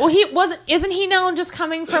 Well, isn't he now just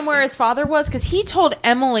coming from where his father was? Because he told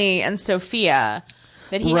Emily and Sophia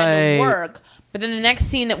that he had to work. But then the next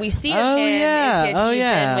scene that we see of him is that he's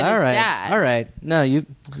in with his dad. All right. No,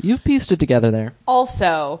 you've pieced it together there.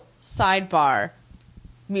 Also, sidebar,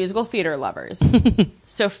 musical theater lovers.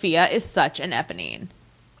 Sophia is such an Eponine.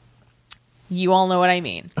 You all know what I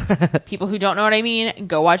mean. People who don't know what I mean,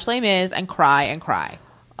 go watch Les Mis and cry and cry.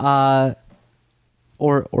 Or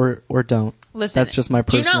don't. Listen, that's just my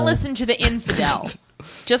personal... Do not listen to the infidel.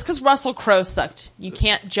 Just because Russell Crowe sucked, you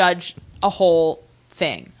can't judge a whole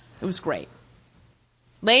thing. It was great.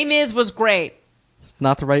 Les Mis was great. It's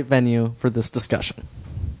not the right venue for this discussion.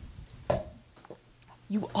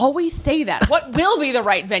 You always say that. What will be the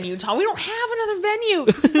right venue, Tom? We don't have another venue.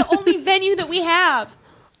 This is the only venue that we have.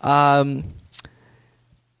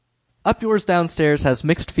 Up Yours Downstairs has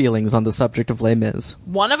mixed feelings on the subject of Les Mis.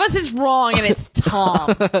 One of us is wrong, and it's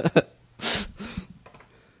Tom.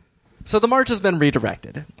 So the march has been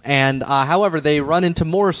redirected, and however, they run into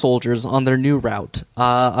more soldiers on their new route,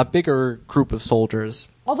 a bigger group of soldiers.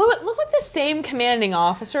 Although it looked like the same commanding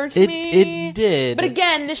officer to me. It did. But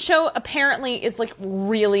again, this show apparently is like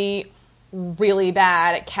really, really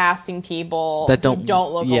bad at casting people that don't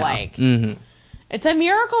look alike. Mm-hmm. It's a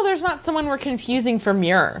miracle there's not someone we're confusing for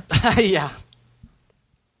Muir. Yeah.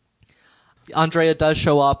 Andrea does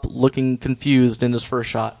show up looking confused in his first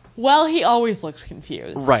shot. Well, he always looks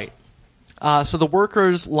confused. Right. So the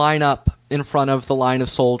workers line up in front of the line of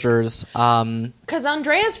soldiers. Because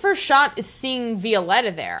Andrea's first shot is seeing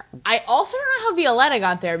Violetta there. I also don't know how Violetta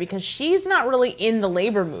got there because she's not really in the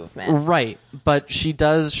labor movement. Right. But she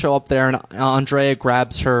does show up there, and Andrea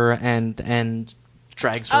grabs her and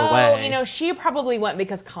drags her away. She probably went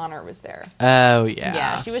because Connor was there. Oh, yeah.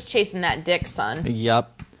 Yeah, she was chasing that dick, son.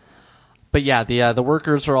 Yep. But yeah, the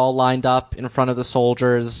workers are all lined up in front of the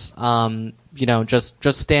soldiers,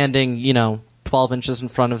 just standing, 12 inches in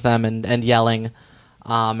front of them and yelling,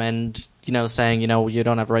 and, saying, you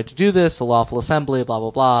don't have a right to do this, a lawful assembly, blah,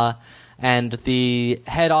 blah, blah. And the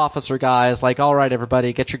head officer guy is like, all right,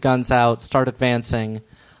 everybody, get your guns out, start advancing.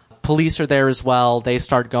 Police are there as well. They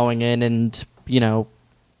start going in and,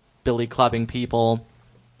 billy clubbing people.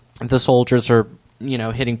 The soldiers are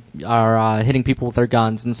hitting people with their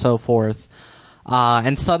guns and so forth.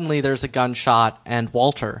 And suddenly there's a gunshot and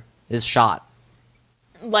Walter is shot.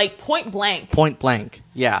 Like point blank. Point blank,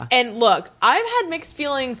 yeah. And look, I've had mixed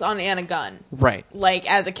feelings on Anna Gunn. Right. Like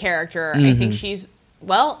as a character. Mm-hmm. I think she's,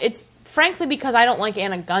 frankly because I don't like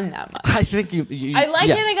Anna Gunn that much. I think I like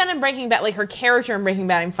Anna Gunn in Breaking Bad, like her character in Breaking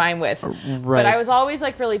Bad I'm fine with. Right. But I was always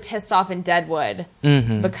like really pissed off in Deadwood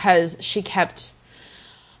because she kept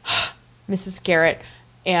Mrs. Garrett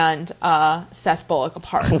and Seth Bullock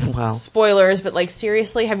apart. Wow. Spoilers, but like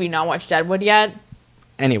seriously, have you not watched Deadwood yet?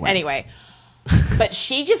 Anyway. But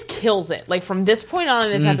she just kills it. Like from this point on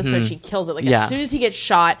in this episode, she kills it. Like as soon as he gets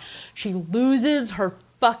shot, she loses her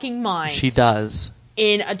fucking mind. She does.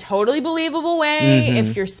 In a totally believable way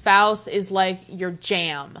if your spouse is like your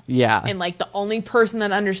jam. Yeah. And like the only person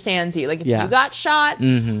that understands you. Like if you got shot,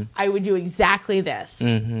 I would do exactly this.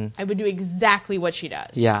 I would do exactly what she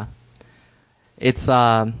does. Yeah. It's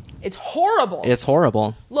horrible. It's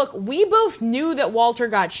horrible. Look, we both knew that Walter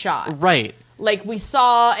got shot. Right. Like we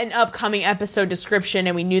saw an upcoming episode description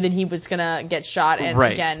and we knew that he was going to get shot. And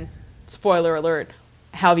again, spoiler alert,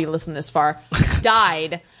 how have you listened this far?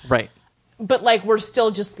 Died. Right. But, like, we're still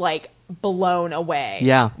just, like, blown away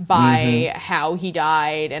by how he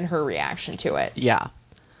died and her reaction to it. Yeah.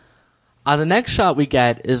 The next shot we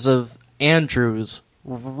get is of Andrews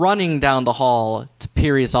running down the hall to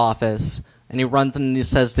Peary's office, and he runs in and he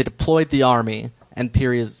says they deployed the army, and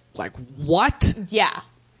Peary is like, what? Yeah.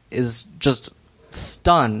 Is just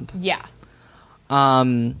stunned. Yeah.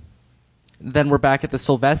 Then we're back at the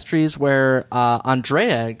Silvestris where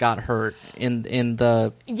Andrea got hurt in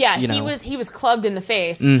the he was clubbed in the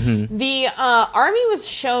face. The army was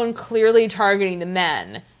shown clearly targeting the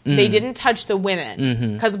men. They didn't touch the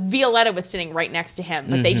women because Violetta was sitting right next to him,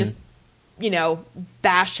 but they just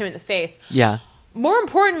bashed him in the face. Yeah. More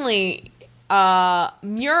importantly,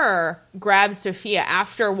 Muir grabbed Sophia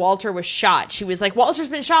after Walter was shot. She was like, Walter's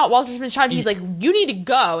been shot. And he's like, you need to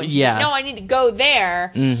go. And she's like, no, I need to go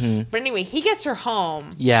there. But anyway, he gets her home.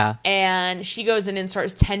 Yeah. And she goes in and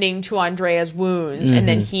starts tending to Andrea's wounds. And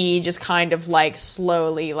then he just kind of like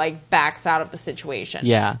slowly like backs out of the situation.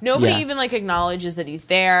 Yeah. Nobody even like acknowledges that he's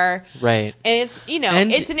there. Right. And it's,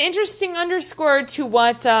 it's an interesting underscore to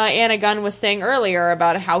what Anna Gunn was saying earlier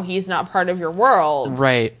about how he's not part of your world.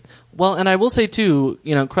 Right. Well, and I will say, too,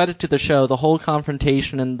 credit to the show, the whole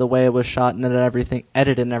confrontation and the way it was shot and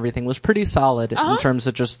edited and everything was pretty solid in terms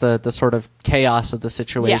of just the sort of chaos of the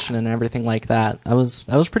situation and everything like that. That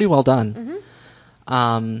was pretty well done.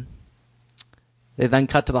 They then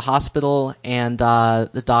cut to the hospital, and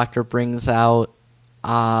the doctor brings out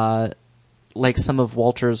like some of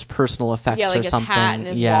Walter's personal effects or something. His hat and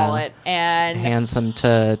his wallet, and hands them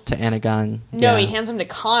to Anna Gunn. No, he hands them to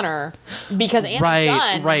Connor because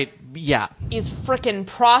Anna Gunn is freaking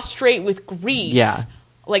prostrate with grief. Yeah.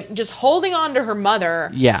 Like just holding on to her mother.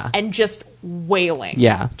 Yeah. And just wailing.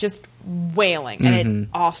 Yeah. Just wailing. And it's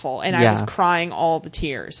awful. And I was crying all the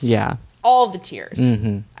tears. Yeah. All the tears.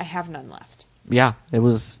 I have none left. Yeah. It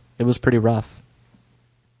was pretty rough.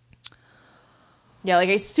 Yeah, like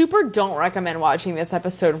I super don't recommend watching this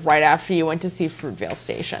episode right after you went to see Fruitvale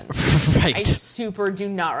Station. Right. I super do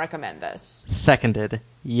not recommend this. Seconded.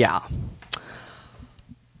 Yeah.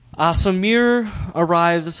 So Muir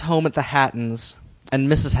arrives home at the Hattons, and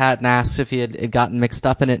Mrs. Hatton asks if he had gotten mixed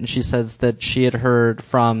up in it, and she says that she had heard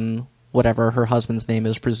from whatever her husband's name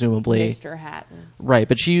is, presumably. Mr. Hatton. Right,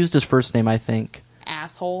 but she used his first name, I think.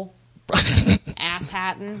 Asshole. Ass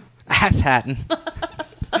Hatton. Ass Hatton.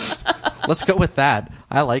 Let's go with that.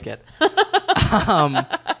 I like it.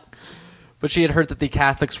 But she had heard that the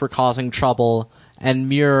Catholics were causing trouble, and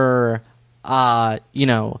Muir,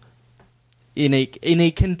 in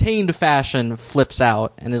a contained fashion, flips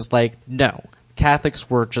out and is like, no, Catholics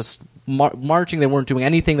were just marching. They weren't doing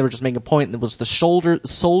anything. They were just making a point. It was the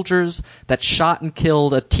soldiers that shot and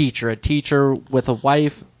killed a teacher with a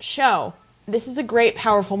wife. Show. This is a great,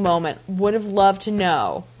 powerful moment. Would have loved to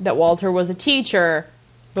know that Walter was a teacher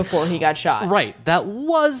before he got shot. Right. That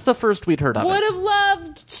was the first we'd heard of it. Would have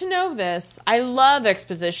loved to know this. I love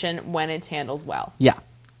exposition when it's handled well. Yeah.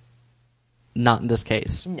 Not in this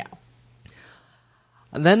case. No.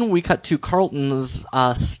 And then we cut to Carlton's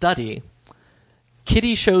study.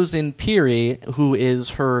 Kitty shows in Peary, who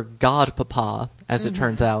is her godpapa, as it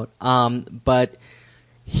turns out. But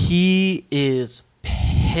he is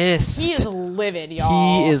pissed. He is livid,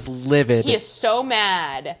 y'all. He is livid. He is so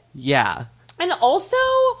mad. Yeah. And also,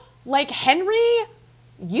 like, Henry,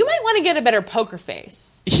 you might want to get a better poker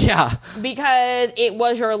face. Yeah. Because it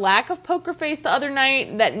was your lack of poker face the other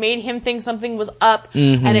night that made him think something was up.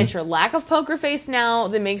 And it's your lack of poker face now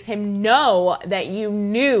that makes him know that you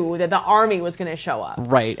knew that the army was going to show up.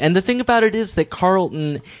 Right. And the thing about it is that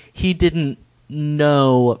Carlton, he didn't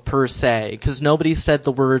know per se, because nobody said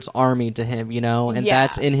the words army to him, and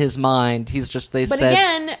that's in his mind. He's just, But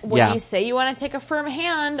again, when you say you want to take a firm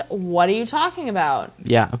hand, what are you talking about?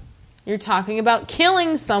 Yeah. You're talking about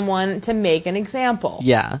killing someone to make an example.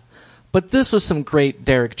 Yeah. But this was some great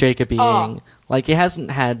Derek Jacobi-ing. Like, he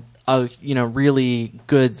hasn't had a, really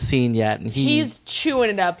good scene yet. And he's chewing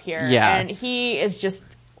it up here. Yeah. And he is just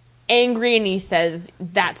angry, and he says,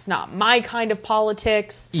 that's not my kind of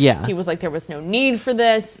politics. Yeah. He was like, there was no need for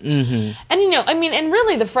this. Mm-hmm. And, and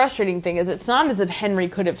really the frustrating thing is it's not as if Henry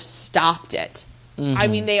could have stopped it. Mm-hmm. I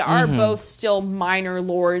mean, they are both still minor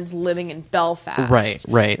lords living in Belfast.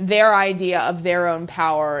 Right. Their idea of their own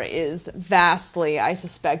power is vastly, I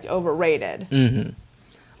suspect, overrated. Mm-hmm.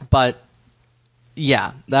 But,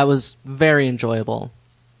 yeah, that was very enjoyable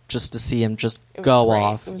just to see him just go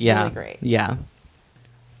off. It was really great. Yeah.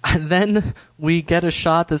 And then we get a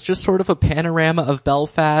shot that's just sort of a panorama of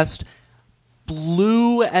Belfast,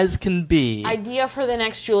 blue as can be. Idea for the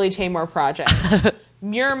next Julie Taymor project.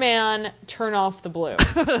 Muirman, turn off the blue.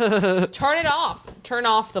 Turn it off. Turn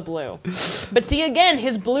off the blue. But see, again,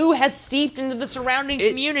 his blue has seeped into the surrounding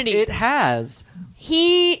community. It has.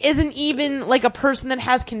 He isn't even like a person that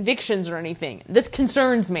has convictions or anything. This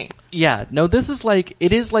concerns me. Yeah, no,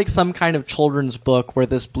 it is like some kind of children's book where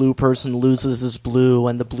this blue person loses his blue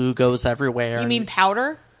and the blue goes everywhere. You mean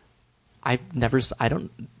Powder? I don't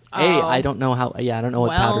know how, I don't know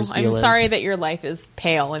what Powder's deal is. I'm sorry that your life is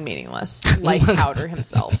pale and meaningless, like Powder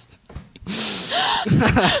himself.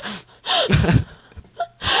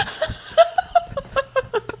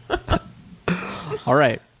 All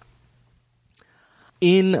right.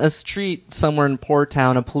 In a street somewhere in Port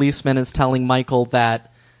Town, a policeman is telling Michael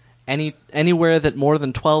that anywhere that more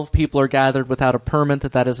than 12 people are gathered without a permit,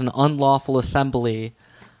 that is an unlawful assembly.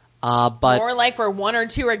 But more like where 1 or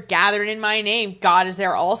 2 are gathered in my name, God is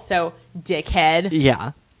there also, dickhead.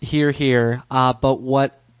 Yeah, here. But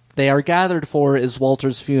what they are gathered for is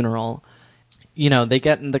Walter's funeral. They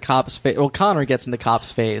get in the cop's face. Well, Connor gets in the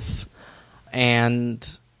cop's face,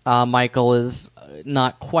 and Michael is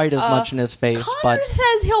not quite as much in his face. Connor but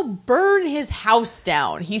says he'll burn his house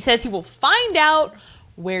down. He says he will find out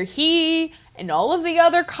where he and all of the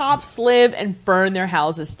other cops live and burn their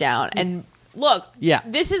houses down. And look,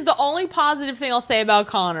 this is the only positive thing I'll say about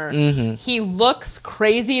Connor. Mm-hmm. He looks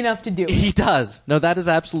crazy enough to do it. He does. No, that is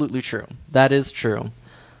absolutely true. That is true.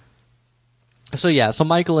 So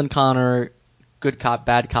Michael and Connor, good cop,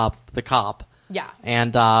 bad cop, the cop. Yeah.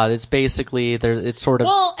 And it's basically, it's sort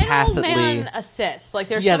of tacitly... an old man assists. Like,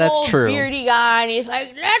 there's some old true. beardy guy, and he's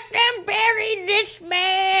like, let them bury this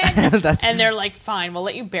man. And they're like, fine, we'll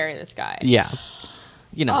let you bury this guy. Yeah.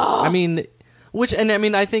 I mean...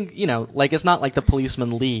 I think, it's not like the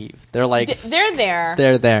policemen leave. They're like... They're there.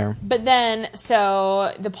 They're there. But then,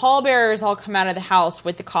 so, the pallbearers all come out of the house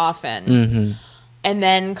with the coffin. Mm-hmm. And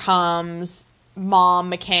then comes Mom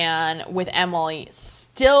McCann with Emily,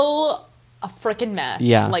 still a freaking mess.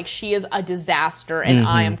 Yeah. Like, she is a disaster, and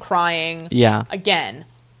I am crying. Yeah. Again,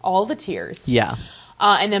 all the tears. Yeah.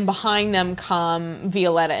 And then behind them come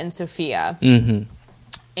Violetta and Sophia. Mm-hmm.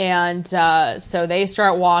 And so they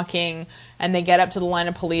start walking, and they get up to the line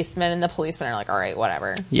of policemen, and the policemen are like, all right,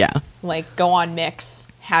 whatever. Yeah. Like, go on, Mix.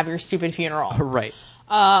 Have your stupid funeral. Right.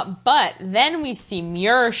 But then we see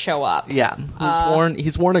Muir show up. Yeah.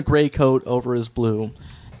 He's worn a gray coat over his blue.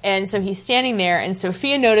 And so he's standing there, and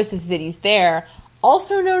Sophia notices that he's there,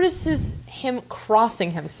 also notices him crossing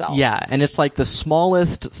himself. Yeah, and it's like the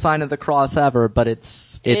smallest sign of the cross ever, but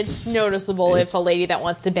it's noticeable if a lady that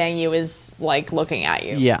wants to bang you is, like, looking at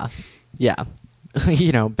you. Yeah.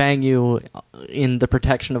 Bang you in the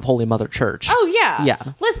protection of Holy Mother Church. Oh, yeah.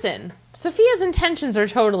 Yeah. Listen, Sophia's intentions are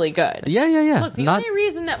totally good. Yeah. Look, the only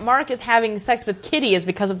reason that Mark is having sex with Kitty is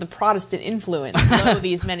because of the Protestant influence over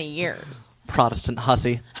these many years. Protestant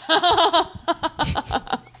hussy.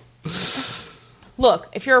 Look,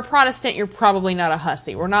 if you're a Protestant, you're probably not a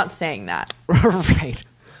hussy. We're not saying that. Right.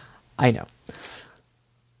 I know.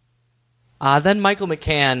 Then Michael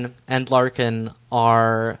McCann and Larkin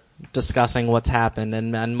are discussing what's happened,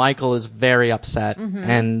 and Michael is very upset,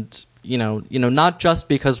 and not just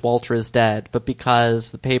because Walter is dead, but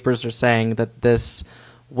because the papers are saying that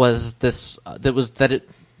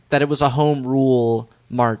it was a home rule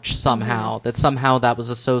march somehow, that somehow that was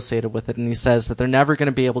associated with it, and he says that they're never going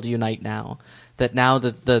to be able to unite now, that now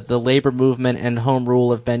that the labor movement and home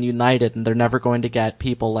rule have been united, and they're never going to get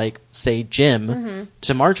people like, say, Jim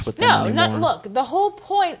to march with them anymore. Look, the whole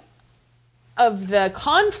point of the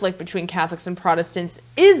conflict between Catholics and Protestants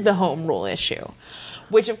is the home rule issue,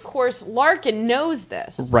 which, of course, Larkin knows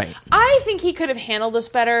this. Right. I think he could have handled this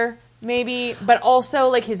better, maybe, but also,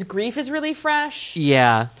 like, his grief is really fresh.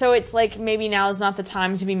 Yeah. So it's like, maybe now is not the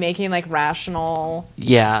time to be making, like, rational,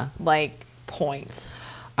 like, points.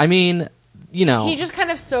 I mean, you know. He just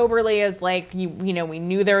kind of soberly is like, you know, we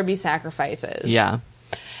knew there would be sacrifices. Yeah.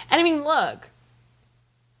 And I mean, look,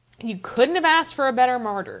 you couldn't have asked for a better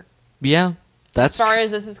martyr. Yeah. That's as far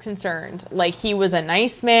as this is concerned. Like, he was a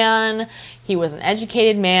nice man. He was an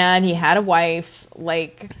educated man. He had a wife.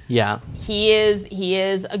 Like, yeah. He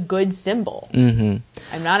is a good symbol. Mm-hmm.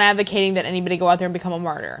 I'm not advocating that anybody go out there and become a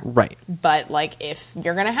martyr. Right. But, like, if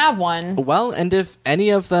you're going to have one... Well, and if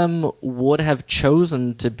any of them would have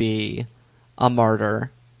chosen to be a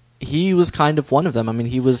martyr, he was kind of one of them. I mean,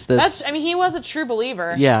 he was this... he was a true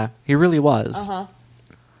believer. Yeah, he really was. Uh-huh.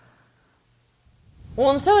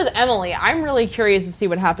 Well, and so is Emily. I'm really curious to see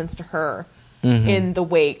what happens to her in the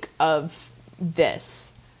wake of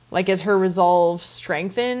this. Like, is her resolve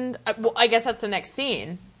strengthened? Well, I guess that's the next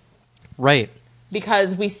scene. Right.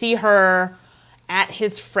 Because we see her at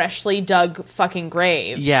his freshly dug fucking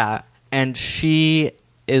grave. Yeah, and she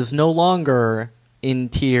is no longer in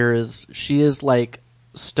tears. She is, like,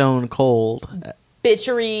 stone cold.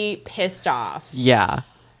 Bitchery, pissed off. Yeah.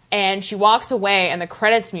 And she walks away, and the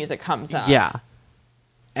credits music comes up. Yeah.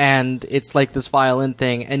 And it's like this violin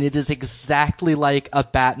thing, and it is exactly like a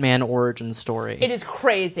Batman origin story. It is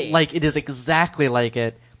crazy. Like, it is exactly like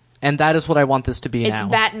it, and that is what I want this to be now. It's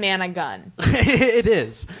Batman a gun. It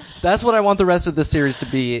is. That's what I want the rest of the series to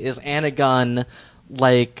be, is Anna Gunn,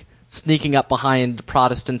 like, sneaking up behind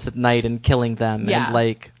Protestants at night and killing them. Yeah. And,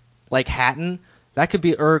 like Hatton, that could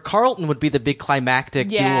be, or Carlton would be the big climactic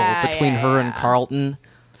duel between her and Carlton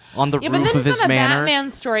on the roof of his manor. But then it's not a Batman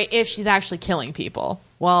story if she's actually killing people.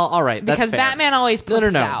 Well, all right, that's because fair. Batman always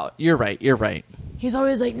pushes out. You're right. He's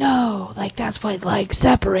always like, no, like, that's what, like,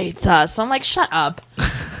 separates us. So I'm like, shut up.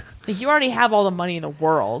 Like, you already have all the money in the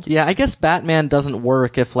world. Yeah, I guess Batman doesn't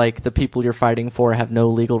work if, like, the people you're fighting for have no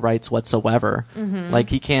legal rights whatsoever. Mm-hmm.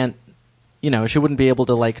 Like, he can't, you know, she wouldn't be able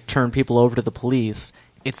to, like, turn people over to the police.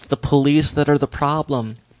 It's the police that are the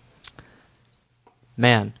problem.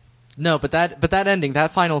 Man. No, but that ending,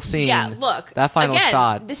 that final scene. Yeah, look. That final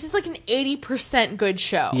shot. This is like an 80% good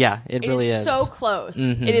show. Yeah, it really is. It is so close.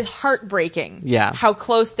 Mm-hmm. It is heartbreaking. Yeah. How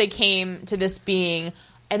close they came to this being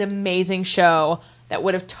an amazing show that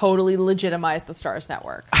would have totally legitimized the Starz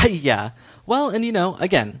Network. Yeah. Well, and you know,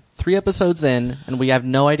 again, 3 episodes in, and we have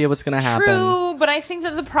no idea what's going to happen. True, but I think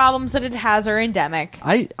that the problems that it has are endemic.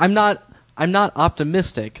 I'm not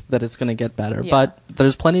optimistic that it's going to get better, but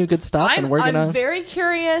there's plenty of good stuff, and I'm very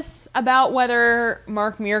curious about whether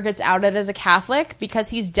Mark Muir gets outed as a Catholic, because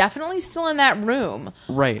he's definitely still in that room.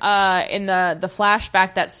 Right. In the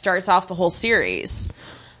flashback that starts off the whole series.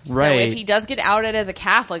 Right. So if he does get outed as a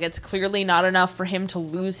Catholic, it's clearly not enough for him to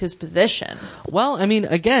lose his position. Well, I mean,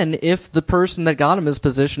 again, if the person that got him his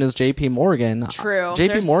position is J.P. Morgan... True.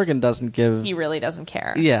 J.P. Morgan doesn't give... He really doesn't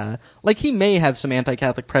care. Yeah. Like, he may have some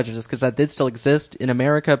anti-Catholic prejudice, because that did still exist in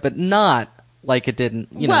America, but not like it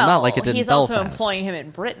didn't, not like it did in Belfast. He's also employing him in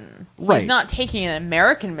Britain. Right. He's not taking an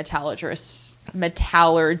American metallurgist's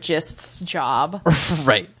job.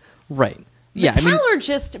 Right. Yeah,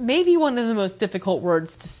 metallurgist may be one of the most difficult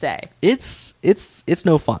words to say. It's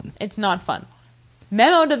no fun. It's not fun.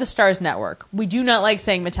 Memo to the Starz Network. We do not like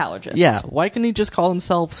saying metallurgist. Yeah, why couldn't he just call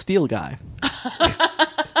himself Steel Guy?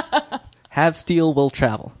 Have steel will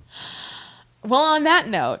travel. Well, on that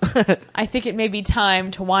note, I think it may be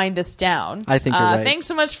time to wind this down. I think you're right. Thanks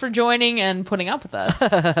so much for joining and putting up with us.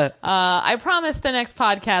 I promise the next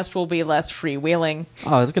podcast will be less freewheeling.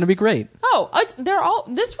 Oh, it's going to be great. Oh,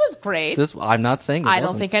 this was great. I'm not saying I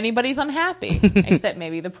don't think anybody's unhappy, except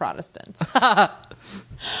maybe the Protestants.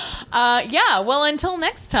 Well, until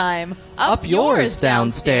next time, up yours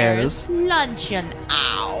downstairs. Luncheon.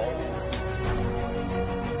 Ow.